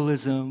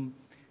legalism,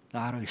 a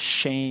lot of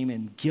shame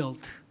and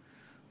guilt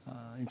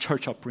in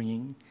church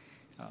upbringing.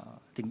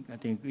 I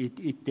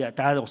think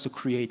that also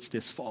creates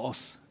this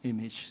false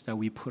image that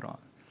we put on,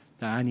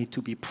 that I need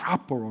to be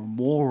proper or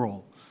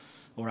moral,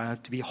 or I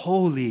have to be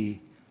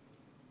holy,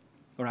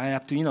 or I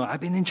have to,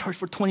 I've been in church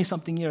for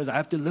 20-something years, I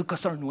have to look a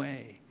certain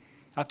way,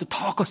 I have to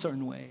talk a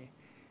certain way.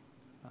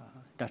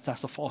 That's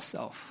a false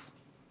self.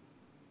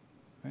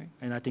 Right?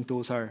 And I think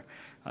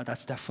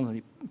that's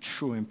definitely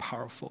true and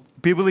powerful.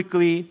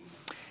 Biblically,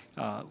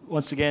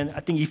 once again, I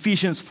think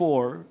Ephesians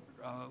 4,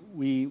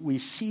 we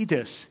see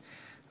this.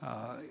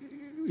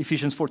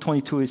 Ephesians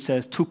 4:22, it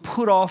says, to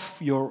put off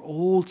your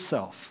old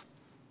self.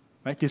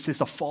 Right? This is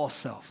the false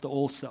self, the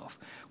old self,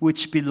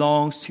 which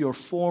belongs to your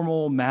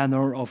former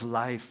manner of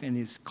life and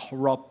is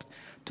corrupt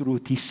through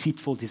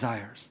deceitful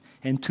desires,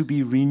 and to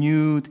be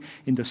renewed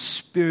in the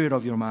spirit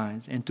of your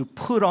minds, and to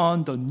put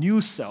on the new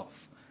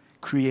self,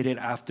 created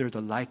after the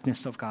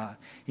likeness of God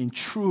in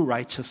true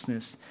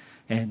righteousness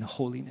and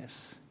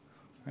holiness.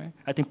 Right?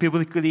 I think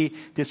biblically,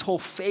 this whole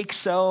fake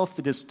self,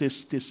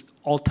 this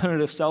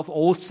alternative self,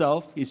 old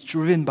self, is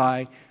driven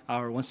by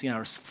our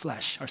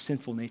flesh, our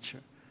sinful nature.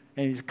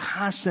 And it's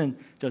constant,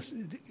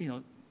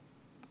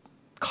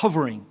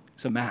 covering.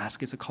 It's a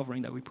mask. It's a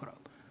covering that we put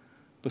up.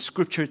 But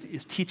Scripture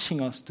is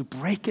teaching us to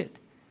break it,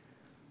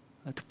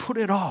 to put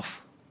it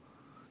off.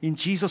 In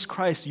Jesus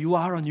Christ, you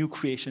are a new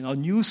creation, a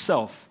new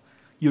self.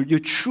 Your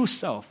true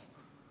self,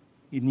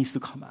 it needs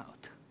to come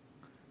out.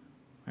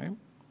 Right?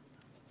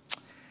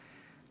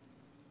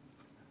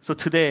 So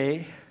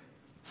today,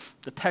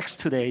 the text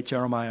today,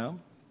 Jeremiah,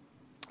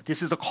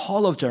 this is a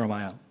call of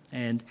Jeremiah.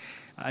 And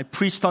I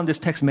preached on this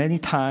text many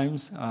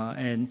times,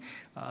 and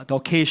the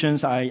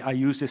occasions I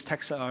use this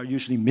text are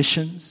usually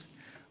missions,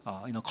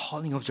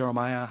 calling of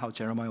Jeremiah, how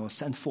Jeremiah was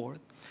sent forth.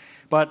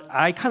 But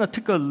I kind of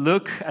took a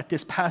look at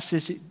this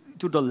passage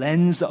through the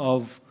lens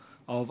of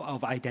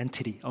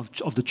identity,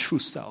 of the true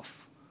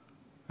self.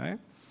 Right?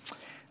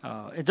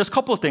 And just a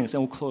couple of things,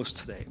 and we'll close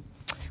today.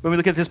 When we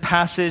look at this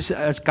passage,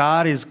 as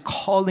God is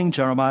calling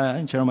Jeremiah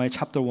in Jeremiah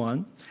chapter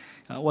 1,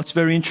 what's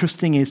very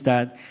interesting is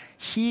that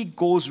he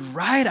goes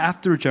right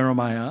after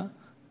Jeremiah,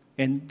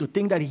 and the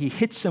thing that he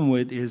hits him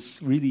with is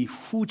really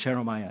who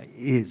Jeremiah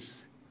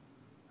is.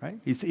 Right?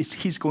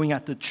 He's going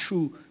at the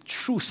true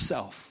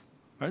self.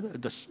 Right?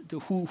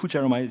 Who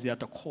Jeremiah is at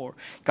the core.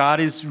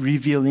 God is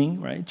revealing,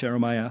 right,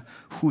 Jeremiah,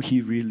 who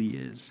he really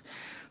is.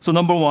 So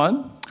number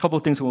 1, a couple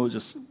of things we'll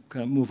just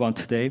kind of move on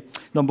today.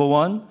 Number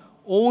 1,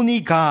 only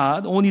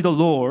God, only the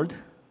Lord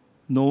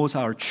knows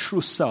our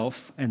true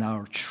self and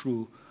our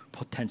true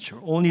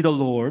potential. Only the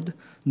Lord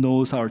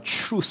knows our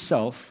true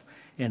self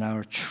and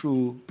our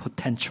true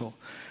potential.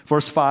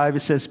 Verse 5, it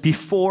says,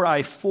 before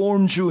I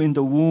formed you in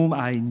the womb,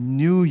 I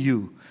knew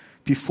you.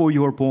 Before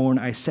you were born,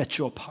 I set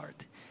you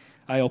apart.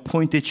 I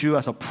appointed you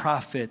as a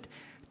prophet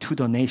to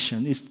the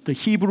nation. It's the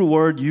Hebrew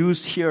word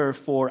used here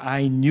for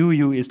I knew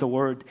you is the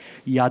word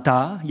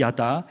yada.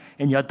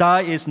 And yada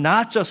is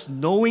not just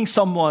knowing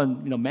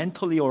someone,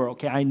 mentally, or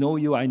okay, I know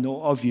you, I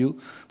know of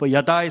you. But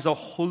yada is a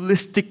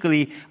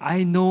holistically,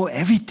 I know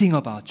everything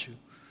about you.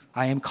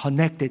 I am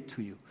connected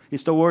to you.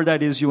 It's the word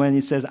that is used when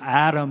it says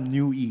Adam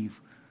knew Eve.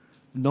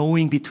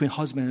 Knowing between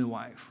husband and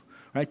wife.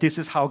 Right? This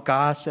is how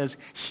God says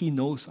he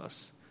knows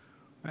us.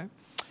 Right?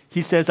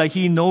 He says that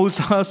he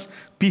knows us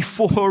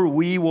before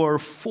we were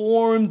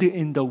formed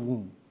in the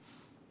womb.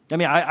 I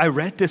mean, I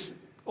read this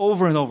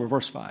over and over,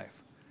 verse 5.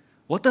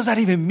 What does that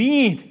even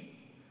mean?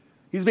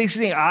 He's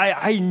basically saying,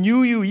 I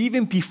knew you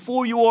even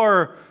before you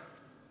were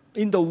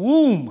in the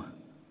womb,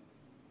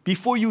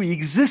 before you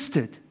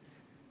existed.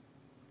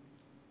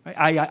 Right?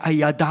 I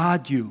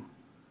yadad you.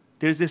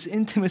 There's this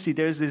intimacy,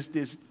 there's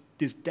this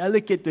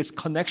delicate, this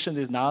connection,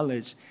 this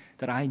knowledge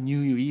that I knew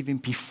you even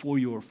before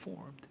you were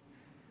formed.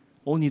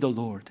 Only the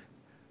Lord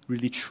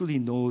really truly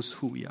knows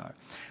who we are.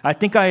 I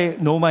think I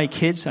know my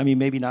kids. I mean,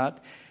 maybe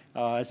not.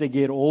 As they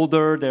get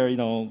older, they're,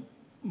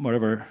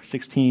 whatever,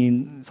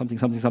 16,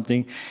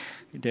 something.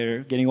 They're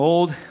getting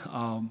old.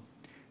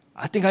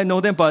 I think I know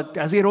them, but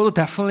as they get older,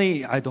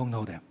 definitely I don't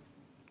know them.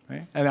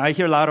 Right? I mean, I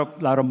hear a lot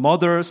of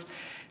mothers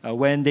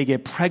when they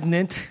get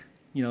pregnant,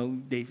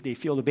 they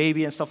feel the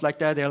baby and stuff like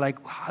that. They're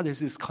like, wow, there's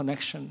this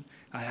connection.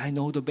 I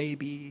know the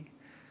baby.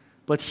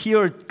 But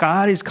here,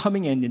 God is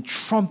coming in and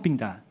trumping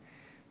that.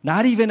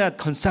 Not even at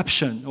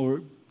conception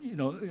or,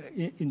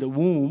 in the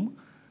womb,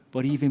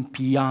 but even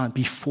beyond,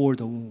 before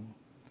the womb.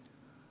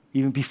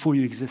 Even before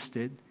you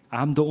existed,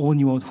 I'm the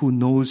only one who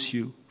knows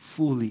you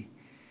fully.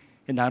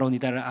 And not only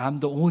that, I'm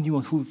the only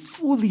one who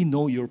fully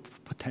know your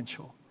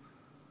potential.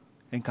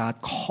 And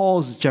God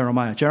calls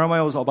Jeremiah.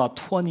 Jeremiah was about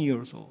 20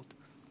 years old.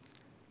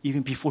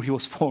 Even before he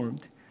was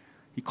formed,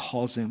 he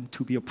calls him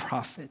to be a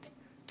prophet,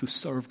 to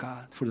serve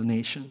God for the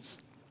nations.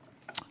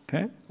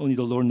 Okay? Only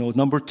the Lord knows.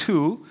 Number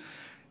 2,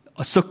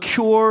 a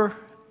secure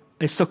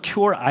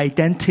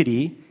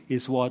identity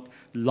is what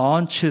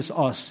launches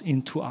us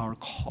into our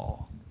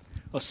call.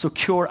 A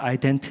secure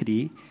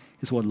identity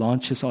is what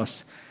launches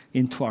us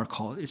into our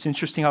call. It's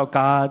interesting how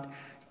God,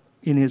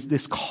 in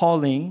this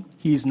calling,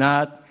 he's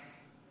not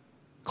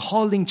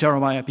calling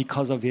Jeremiah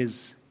because of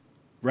his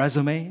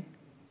resume,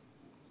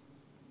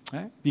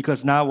 right?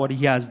 Because now what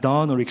he has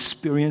done or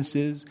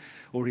experiences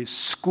or his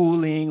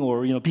schooling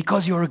or,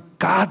 because you're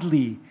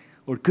godly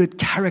or good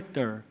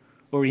character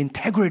or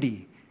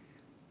integrity.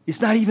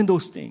 It's not even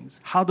those things.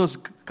 How does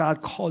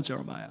God call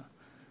Jeremiah?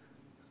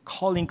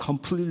 Calling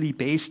completely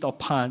based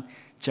upon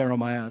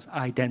Jeremiah's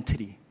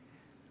identity.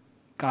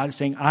 God is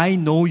saying, I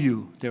know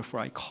you,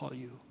 therefore I call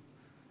you.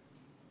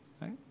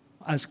 Right?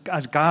 As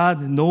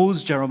God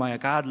knows Jeremiah,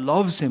 God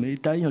loves him.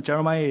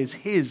 Jeremiah is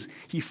his.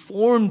 He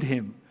formed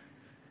him.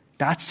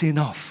 That's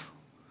enough.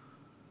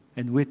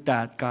 And with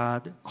that,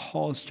 God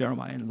calls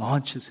Jeremiah and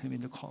launches him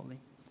in the calling.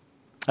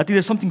 I think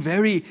there's something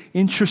very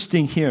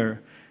interesting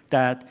here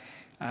that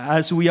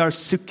as we are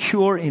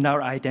secure in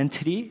our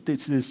identity,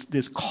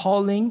 this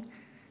calling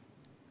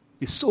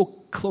is so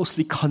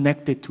closely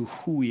connected to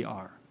who we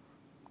are.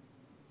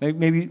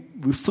 Maybe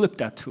we flip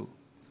that too.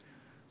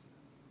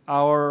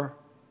 Our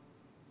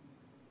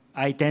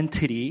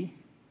identity,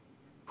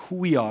 who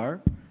we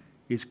are,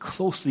 is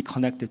closely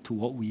connected to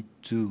what we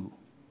do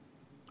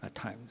at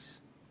times.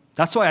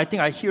 That's why I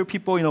think I hear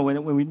people,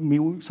 when we meet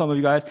with some of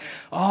you guys,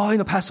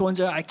 Pastor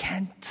Wonja, I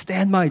can't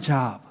stand my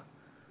job.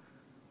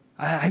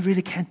 I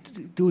really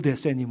can't do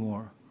this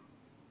anymore.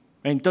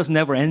 And it doesn't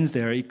never ends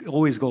there. It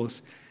always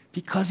goes,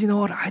 because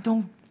I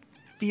don't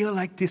feel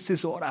like this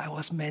is what I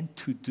was meant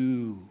to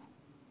do.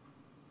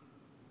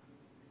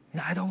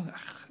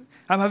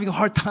 I'm having a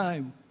hard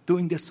time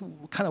doing this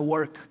kind of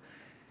work.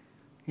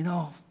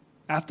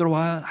 After a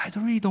while, I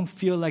really don't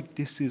feel like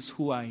this is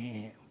who I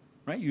am,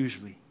 right?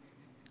 Usually.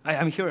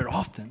 I hear it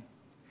often.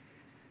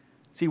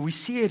 See, we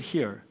see it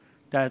here,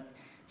 that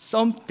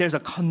there's a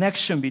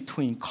connection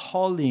between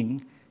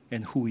calling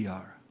and who we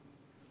are.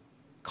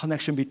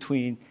 Connection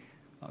between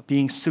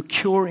being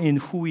secure in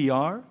who we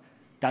are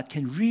that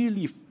can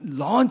really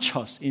launch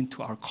us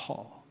into our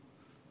call.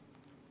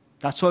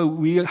 That's why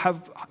we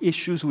have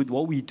issues with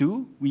what we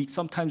do. We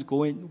sometimes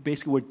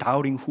we're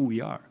doubting who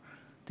we are.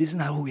 This is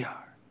not who we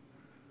are.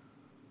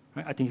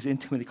 Right? I think it's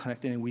intimately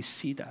connected, and we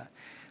see that.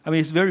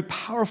 It's very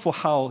powerful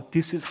how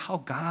this is how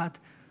God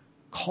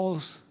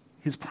calls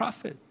his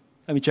prophet.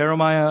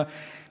 Jeremiah,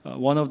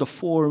 one of the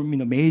 4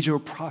 major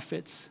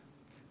prophets,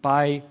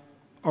 by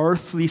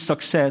earthly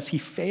success, he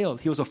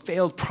failed. He was a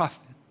failed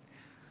prophet.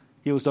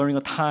 He was during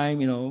a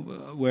time,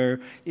 where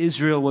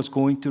Israel was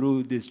going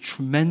through this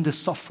tremendous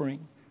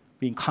suffering,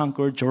 being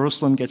conquered.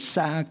 Jerusalem gets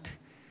sacked.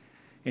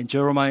 And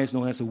Jeremiah is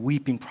known as a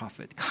weeping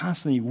prophet,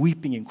 constantly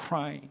weeping and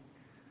crying.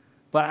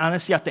 But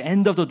honestly, at the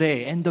end of the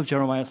day, end of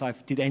Jeremiah's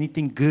life, did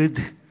anything good,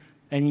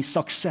 any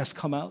success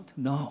come out?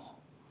 No.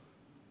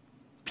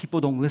 People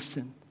don't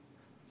listen.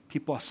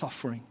 People are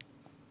suffering.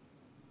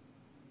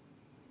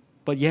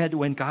 But yet,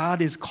 when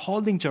God is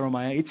calling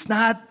Jeremiah, it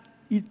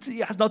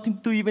has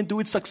nothing to even do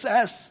with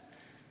success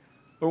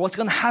or what's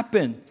going to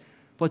happen.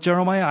 But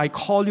Jeremiah, I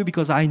call you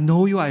because I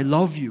know you, I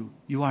love you,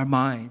 you are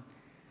mine.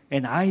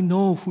 And I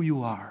know who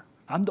you are.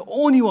 I'm the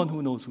only one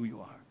who knows who you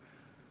are.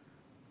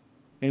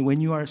 And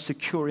when you are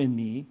secure in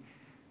me,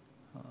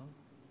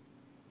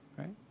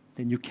 right,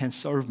 then you can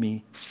serve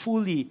me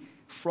fully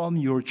from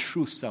your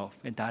true self,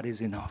 and that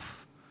is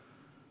enough.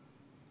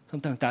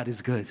 Sometimes that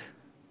is good.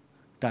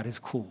 That is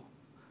cool.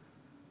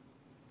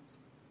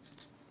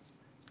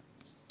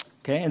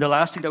 Okay, and the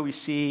last thing that we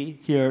see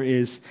here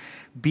is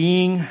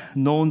being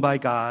known by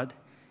God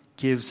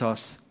gives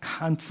us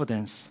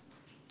confidence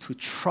to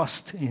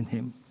trust in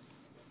him.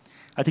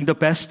 I think the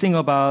best thing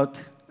about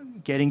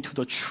getting to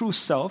the true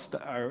self,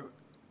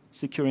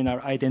 securing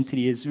our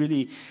identity, is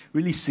really,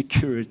 really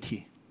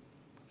security.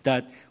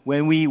 That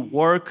when we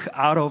work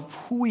out of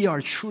who we are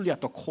truly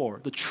at the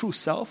core, the true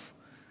self,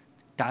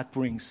 that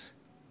brings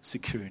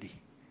security.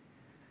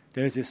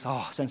 There's this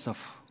sense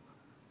of,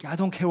 I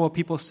don't care what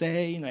people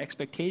say,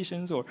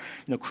 expectations or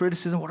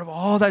criticism, whatever,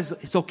 all that,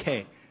 it's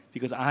okay.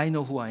 Because I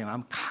know who I am.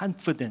 I'm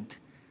confident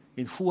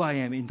in who I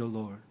am in the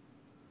Lord.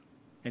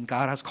 And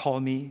God has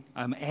called me.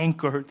 I'm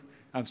anchored.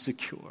 I'm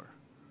secure.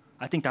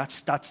 I think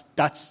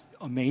that's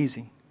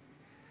amazing.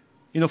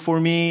 For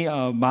me,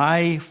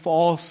 my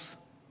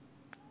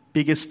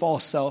biggest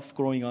false self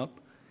growing up,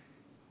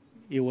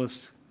 it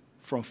was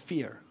from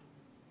fear.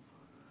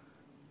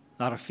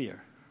 A lot of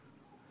fear.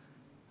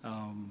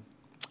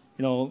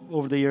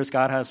 Over the years,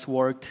 God has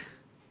worked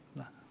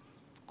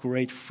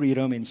great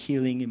freedom and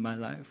healing in my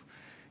life.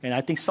 And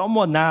I think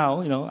somewhat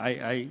now,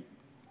 I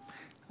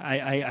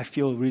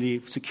feel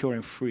really secure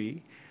and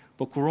free.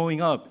 But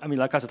growing up,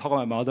 like I said, talk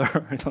about my mother,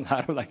 a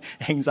lot of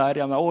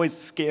anxiety. I'm always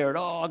scared.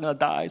 Oh, I'm gonna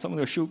die. Someone's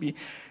gonna shoot me.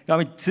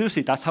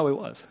 Seriously, that's how it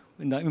was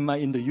in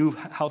the youth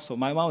household.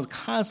 My mom was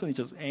constantly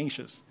just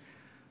anxious.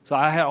 So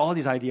I had all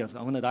these ideas.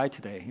 I'm gonna die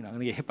today. I'm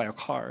gonna get hit by a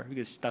car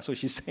because that's what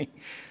she's saying.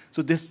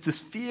 So this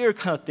fear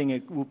kind of thing,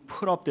 it will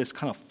put up this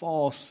kind of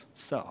false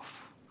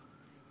self,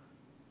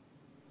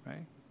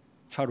 right?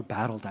 Try to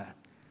battle that.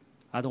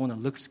 I don't want to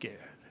look scared.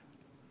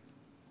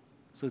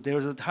 So there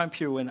was a time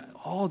period when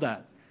all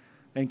that,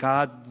 and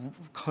God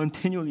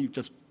continually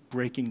just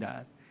breaking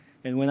that.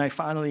 And when I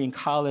finally in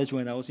college,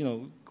 when I was,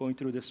 going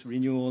through this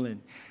renewal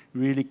and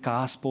really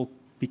gospel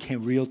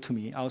became real to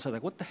me, I was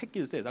like, what the heck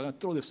is this? I'm going to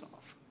throw this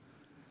off.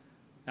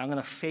 I'm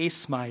going to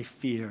face my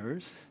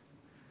fears.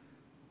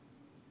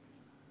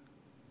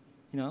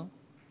 And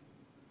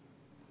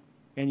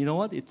you know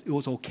what? It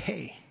was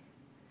okay.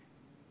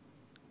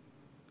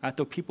 I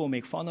thought people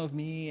make fun of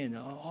me and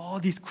all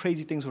these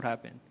crazy things would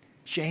happen.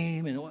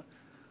 Shame and what.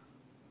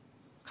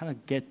 Kind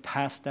of get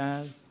past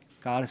that.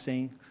 God is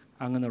saying,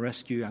 I'm going to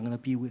rescue you. I'm going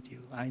to be with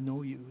you. I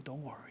know you.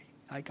 Don't worry.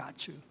 I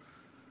got you.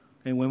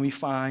 And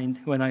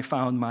when I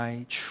found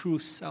my true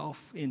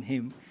self in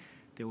Him,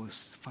 there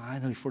was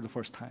finally, for the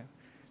first time,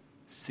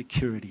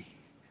 security.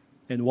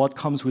 And what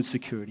comes with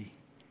security?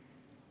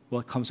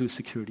 What comes with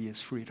security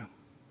is freedom.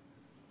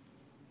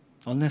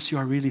 Unless you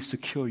are really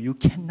secure, you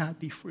cannot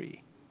be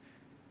free.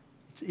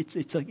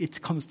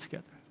 It comes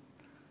together.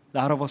 A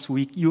lot of us,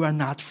 you are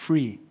not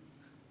free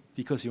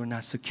because you're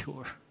not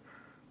secure.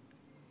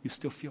 You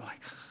still feel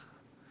like,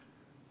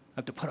 I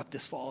have to put up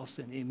this false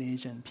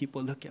image and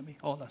people look at me,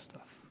 all that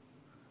stuff.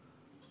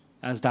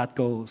 As that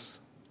goes,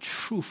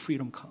 true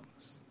freedom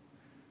comes.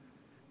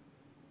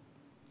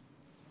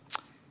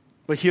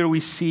 But here we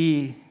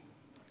see,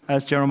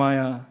 as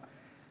Jeremiah,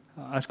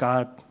 as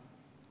God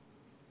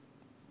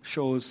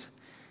shows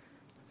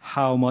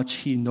how much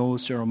He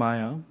knows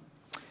Jeremiah.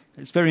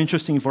 It's very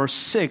interesting. Verse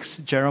 6,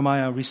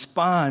 Jeremiah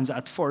responds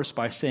at first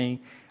by saying,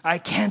 I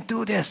can't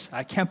do this.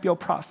 I can't be a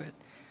prophet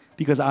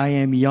because I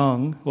am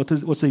young.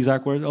 What's the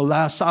exact word?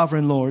 Alas,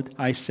 sovereign Lord,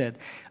 I said,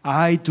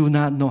 I do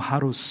not know how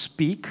to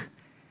speak.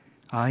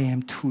 I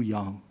am too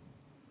young.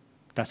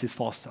 That's his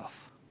false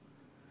self.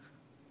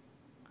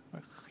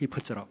 He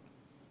puts it up.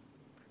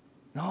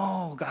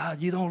 No,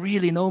 God, you don't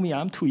really know me.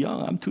 I'm too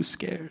young. I'm too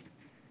scared.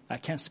 I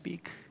can't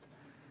speak.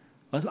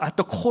 But at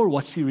the core,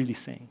 what's he really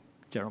saying,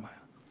 Jeremiah?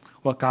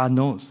 Well, God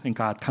knows, and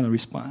God kind of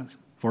responds.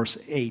 Verse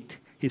 8,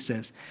 he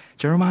says,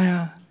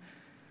 Jeremiah,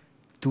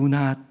 do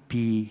not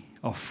be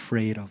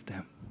afraid of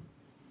them,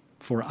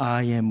 for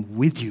I am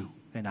with you,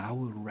 and I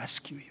will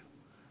rescue you.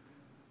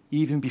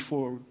 Even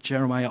before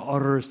Jeremiah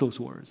utters those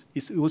words,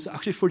 it was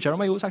actually, for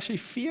Jeremiah, it was actually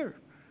fear.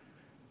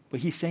 But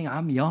he's saying,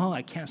 I'm young,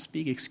 I can't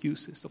speak,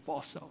 excuses, the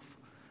false self.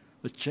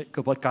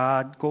 But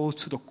God goes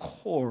to the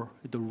core,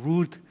 the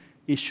root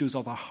issues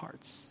of our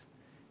hearts.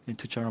 And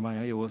to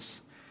Jeremiah, it was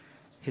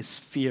his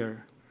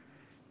fear.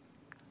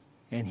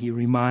 And he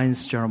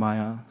reminds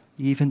Jeremiah,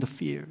 even the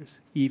fears,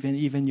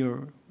 even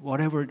your,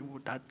 whatever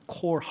that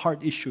core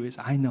heart issue is,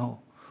 I know.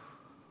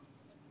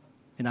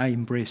 And I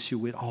embrace you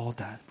with all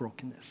that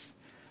brokenness.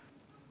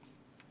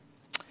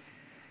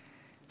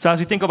 So as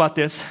we think about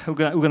this, we're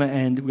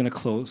going to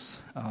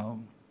close.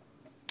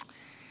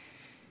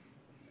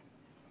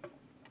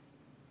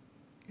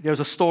 There's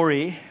a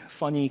story,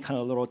 funny kind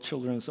of little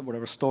children's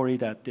whatever story,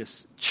 that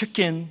this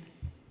chicken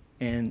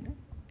and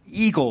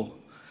eagle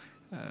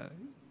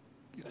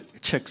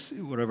chicks,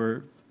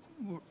 whatever,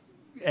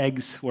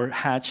 eggs were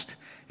hatched,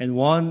 and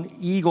one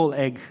eagle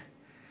egg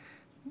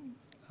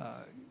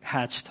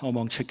hatched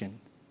among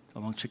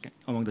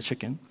the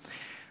chicken.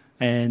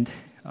 And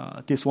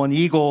this one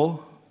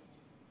eagle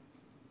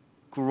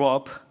grew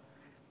up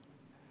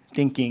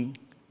thinking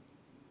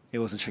it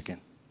was a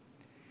chicken.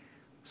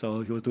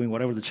 So he was doing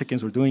whatever the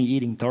chickens were doing,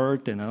 eating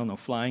dirt and, I don't know,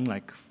 flying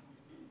like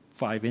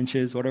 5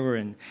 inches, whatever.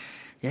 And,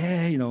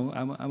 yeah,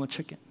 I'm a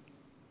chicken.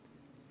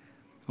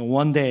 And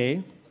one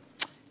day,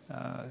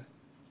 the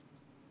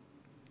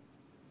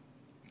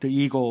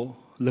eagle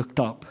looked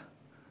up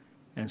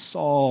and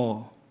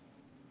saw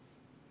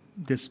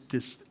this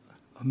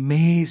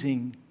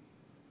amazing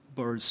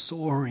bird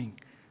soaring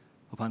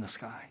upon the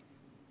sky.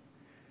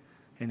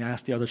 And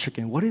asked the other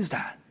chicken, what is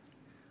that?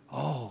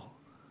 Oh,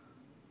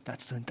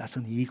 that's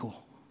an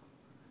eagle.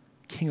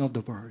 King of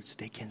the birds,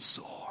 they can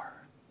soar.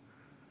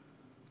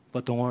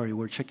 But don't worry,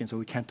 we're chickens, so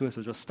we can't do it,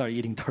 so just start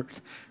eating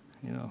dirt.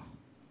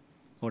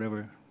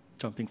 Whatever,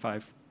 jumping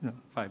 5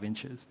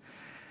 inches.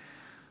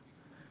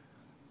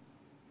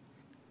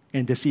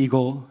 And this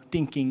eagle,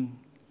 thinking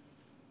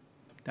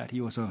that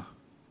it was a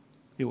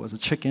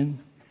chicken,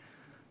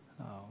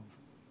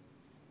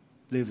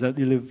 lives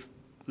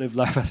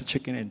life as a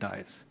chicken and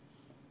dies.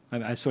 I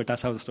mean, I swear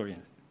that's how the story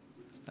ends.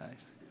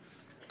 Dies.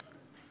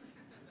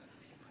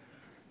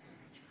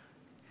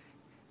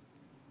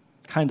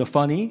 Kind of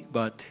funny,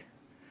 but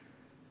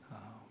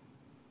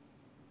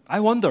I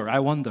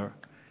wonder.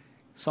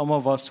 Some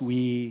of us,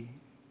 we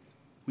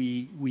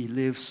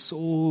live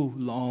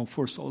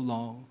for so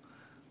long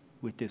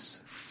with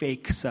this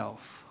fake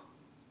self,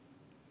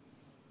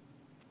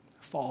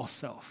 false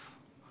self.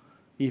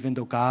 Even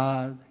though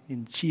God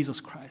in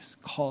Jesus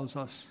Christ calls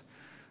us,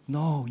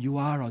 no, you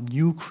are a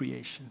new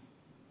creation.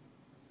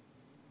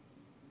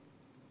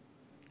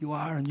 You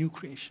are a new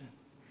creation.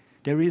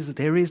 There is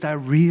that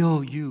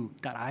real you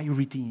that I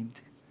redeemed.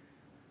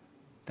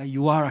 That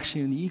you are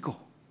actually an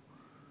eagle.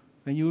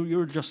 And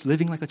you're just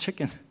living like a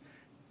chicken.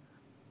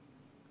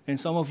 And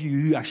some of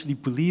you actually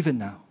believe it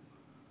now.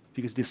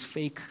 Because this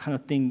fake kind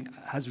of thing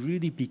has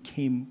really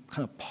become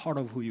kind of part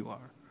of who you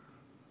are.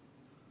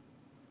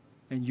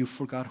 And you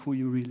forgot who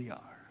you really are.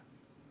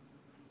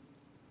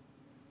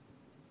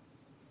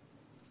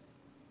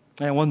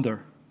 I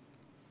wonder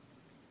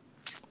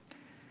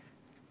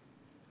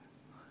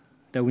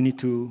that we need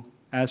to,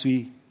 as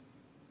we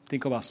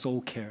think about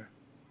soul care,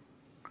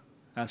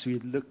 as we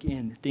look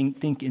in,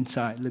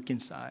 look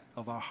inside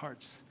of our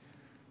hearts,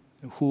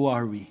 who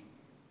are we?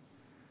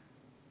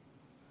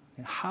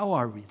 And how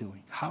are we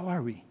doing? How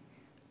are we?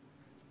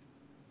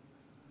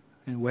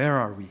 And where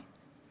are we?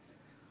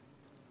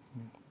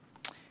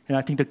 And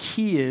I think the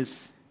key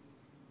is,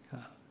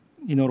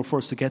 in order for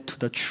us to get to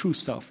the true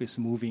self, is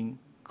moving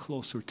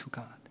closer to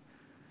God.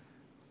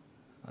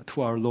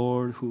 To our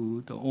Lord,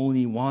 who the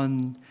only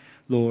one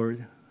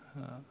Lord,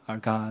 our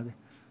God,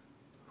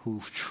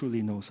 who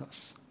truly knows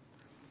us.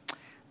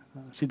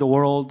 See, the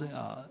world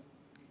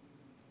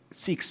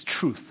seeks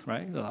truth,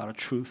 right? A lot of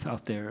truth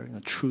out there.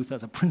 Truth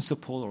as a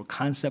principle or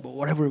concept or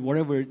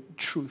whatever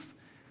truth.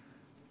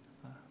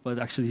 But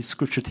actually,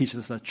 Scripture teaches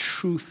us that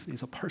truth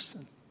is a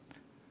person.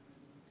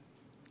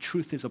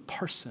 Truth is a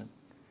person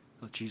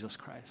of Jesus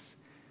Christ.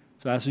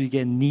 So as we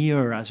get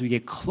nearer, as we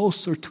get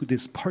closer to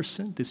this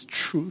person, this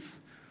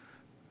truth,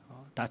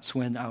 that's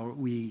when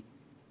we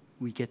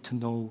get to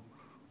know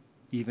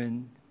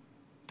even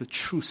the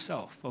true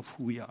self of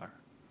who we are.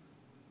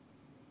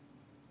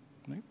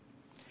 Right?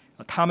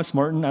 Thomas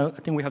Merton, I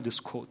think we have this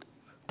quote.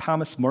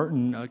 Thomas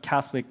Merton, a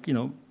Catholic,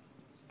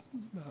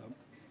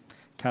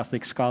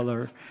 Catholic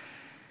scholar,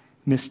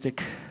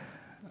 mystic.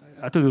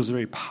 I thought it was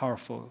very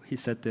powerful. He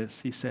said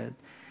this. He said,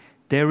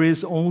 "There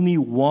is only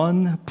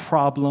one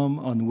problem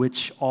on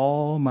which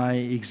all my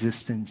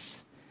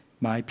existence,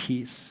 my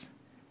peace,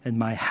 and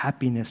my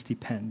happiness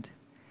depend,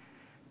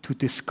 to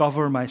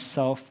discover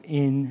myself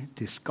in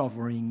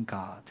discovering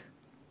God.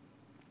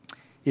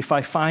 If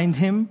I find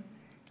Him,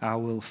 I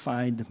will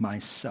find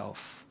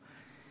myself.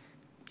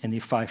 And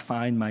if I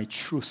find my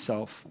true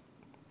self,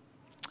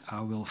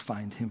 I will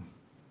find Him."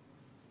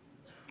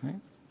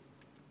 Right?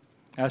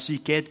 As we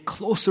get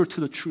closer to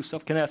the true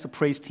self, can I ask the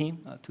praise team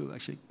to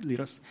actually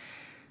lead us?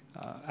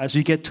 As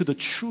we get to the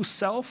true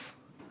self,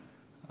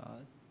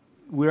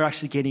 we're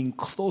actually getting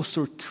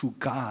closer to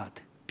God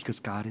because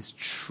God is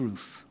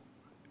truth.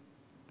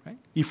 Right?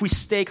 If we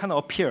stay kind of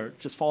up here,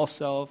 just false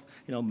self,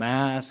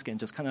 mask, and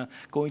just kind of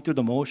going through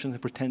the motions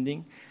and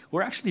pretending,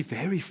 we're actually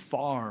very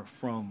far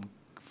from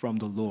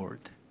the Lord.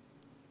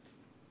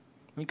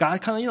 I mean,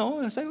 God kind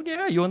of, say,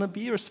 yeah, you want to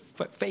be your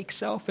fake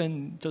self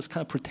and just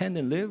kind of pretend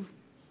and live?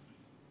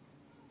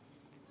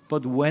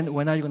 But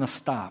when are you going to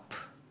stop?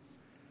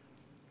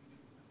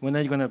 When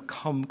are you going to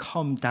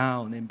come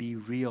down and be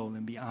real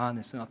and be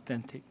honest and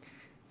authentic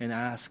and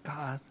ask,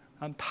 God,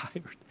 I'm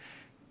tired.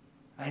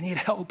 I need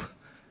help.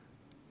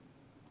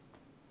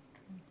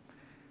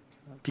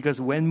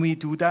 Because when we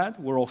do that,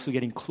 we're also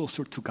getting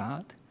closer to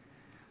God.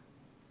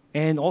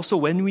 And also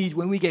when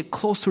we get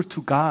closer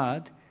to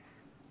God,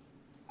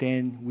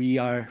 then we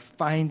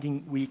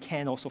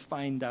can also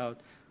find out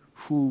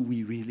who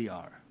we really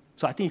are.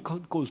 So I think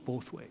it goes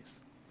both ways.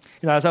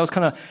 As I was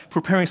kind of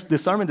preparing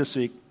this sermon this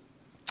week,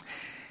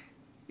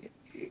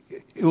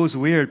 it was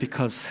weird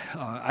because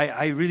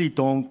I really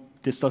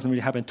this doesn't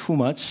really happen too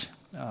much,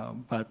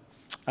 but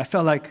I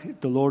felt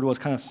like the Lord was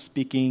kind of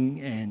speaking,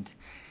 and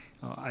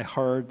I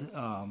felt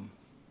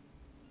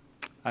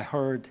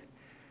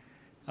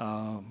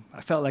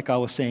like I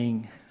was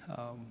saying,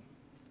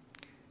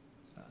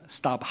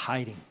 stop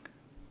hiding.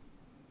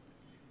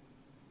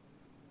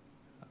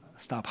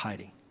 Stop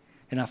hiding.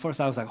 And at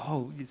first I was like,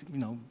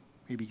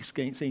 maybe he's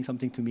saying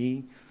something to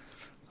me.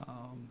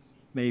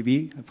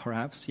 Maybe,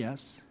 perhaps,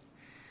 yes.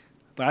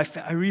 But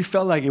I really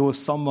felt like it was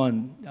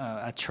someone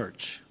at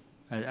church,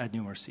 at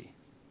New Mercy.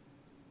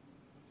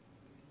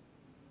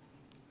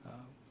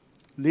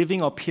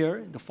 Living up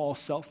here, the false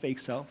self, fake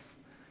self,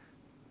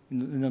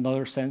 in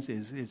another sense,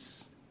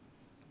 is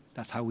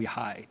that's how we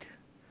hide.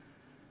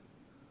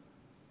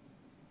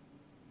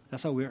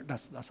 That's how we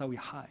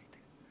hide.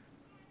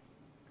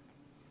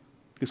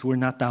 Because we're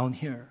not down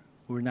here.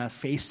 we're not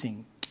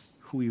facing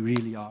who we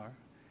really are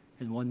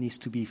and what needs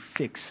to be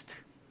fixed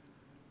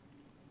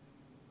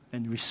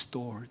and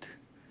restored.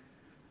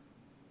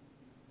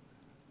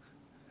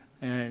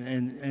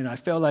 And I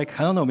felt like,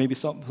 I don't know, maybe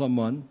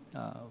someone,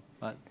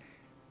 but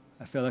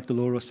I felt like the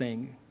Lord was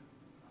saying,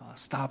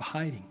 stop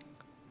hiding.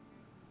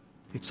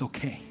 It's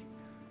okay.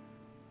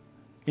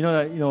 You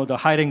know the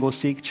hide and go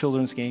seek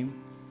children's game.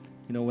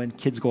 When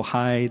kids go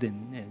hide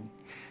and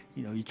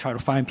you try to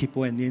find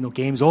people and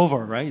game's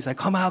over, right? It's like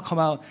come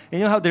out. And you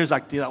know how there's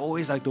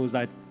always those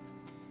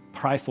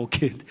prideful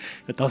kid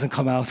that doesn't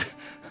come out.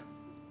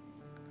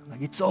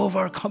 Like it's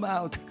over, come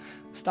out,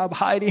 stop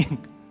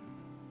hiding.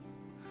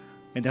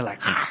 And they're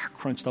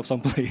crunched up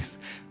someplace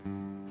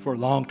for a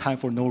long time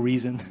for no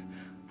reason,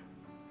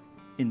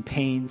 in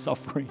pain,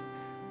 suffering.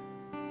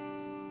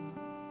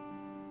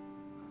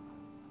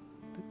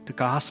 The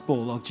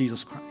gospel of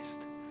Jesus Christ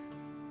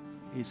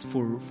is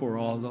for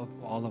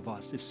all of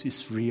us.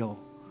 It's real.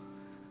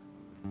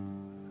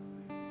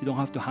 You don't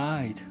have to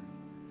hide,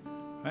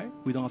 right?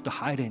 We don't have to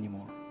hide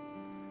anymore.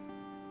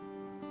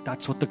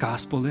 That's what the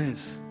gospel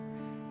is.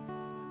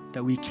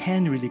 That we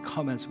can really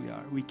come as we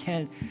are. We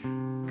can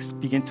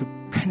begin to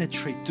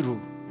penetrate through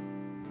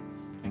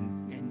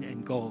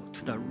and go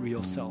to that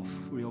real self,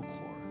 real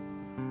core.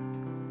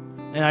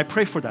 And I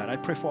pray for that. I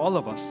pray for all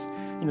of us.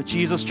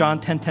 Jesus,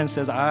 John 10:10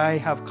 says, I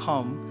have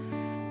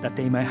come that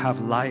they may have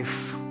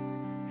life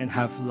and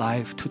have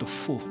life to the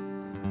full.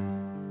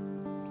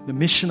 The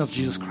mission of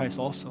Jesus Christ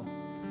also.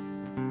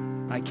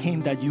 I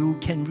came that you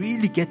can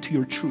really get to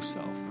your true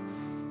self.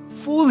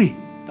 Fully,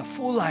 the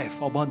full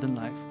life, abundant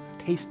life.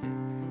 Taste it.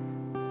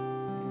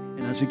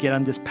 And as we get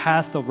on this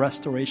path of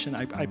restoration,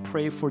 I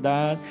pray for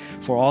that,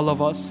 for all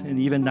of us. And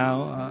even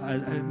now,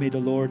 may the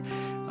Lord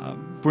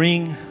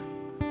bring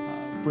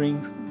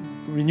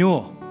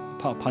renewal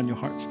upon your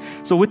hearts.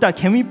 So with that,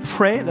 can we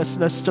pray?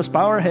 Let's just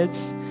bow our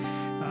heads.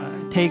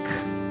 Take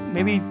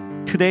maybe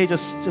today,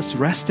 just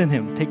rest in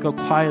Him. Take a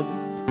quiet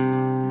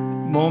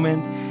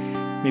moment.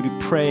 Maybe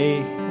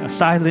pray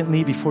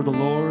silently before the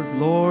Lord.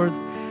 Lord,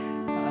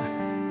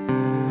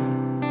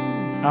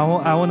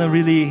 I want to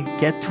really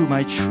get to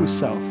my true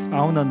self.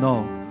 I want to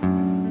know.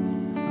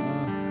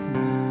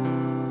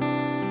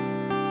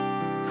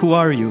 Who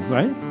are you,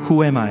 right?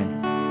 Who am I?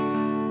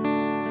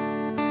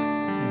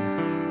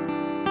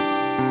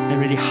 And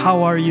really,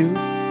 how are you?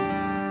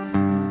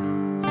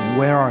 And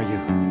where are you?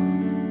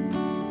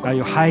 Are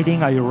you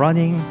hiding? Are you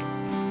running?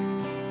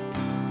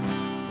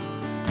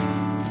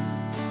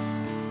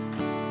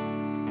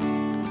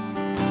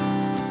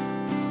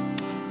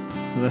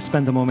 Let's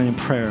spend a moment in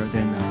prayer,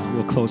 then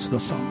we'll close with a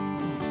song.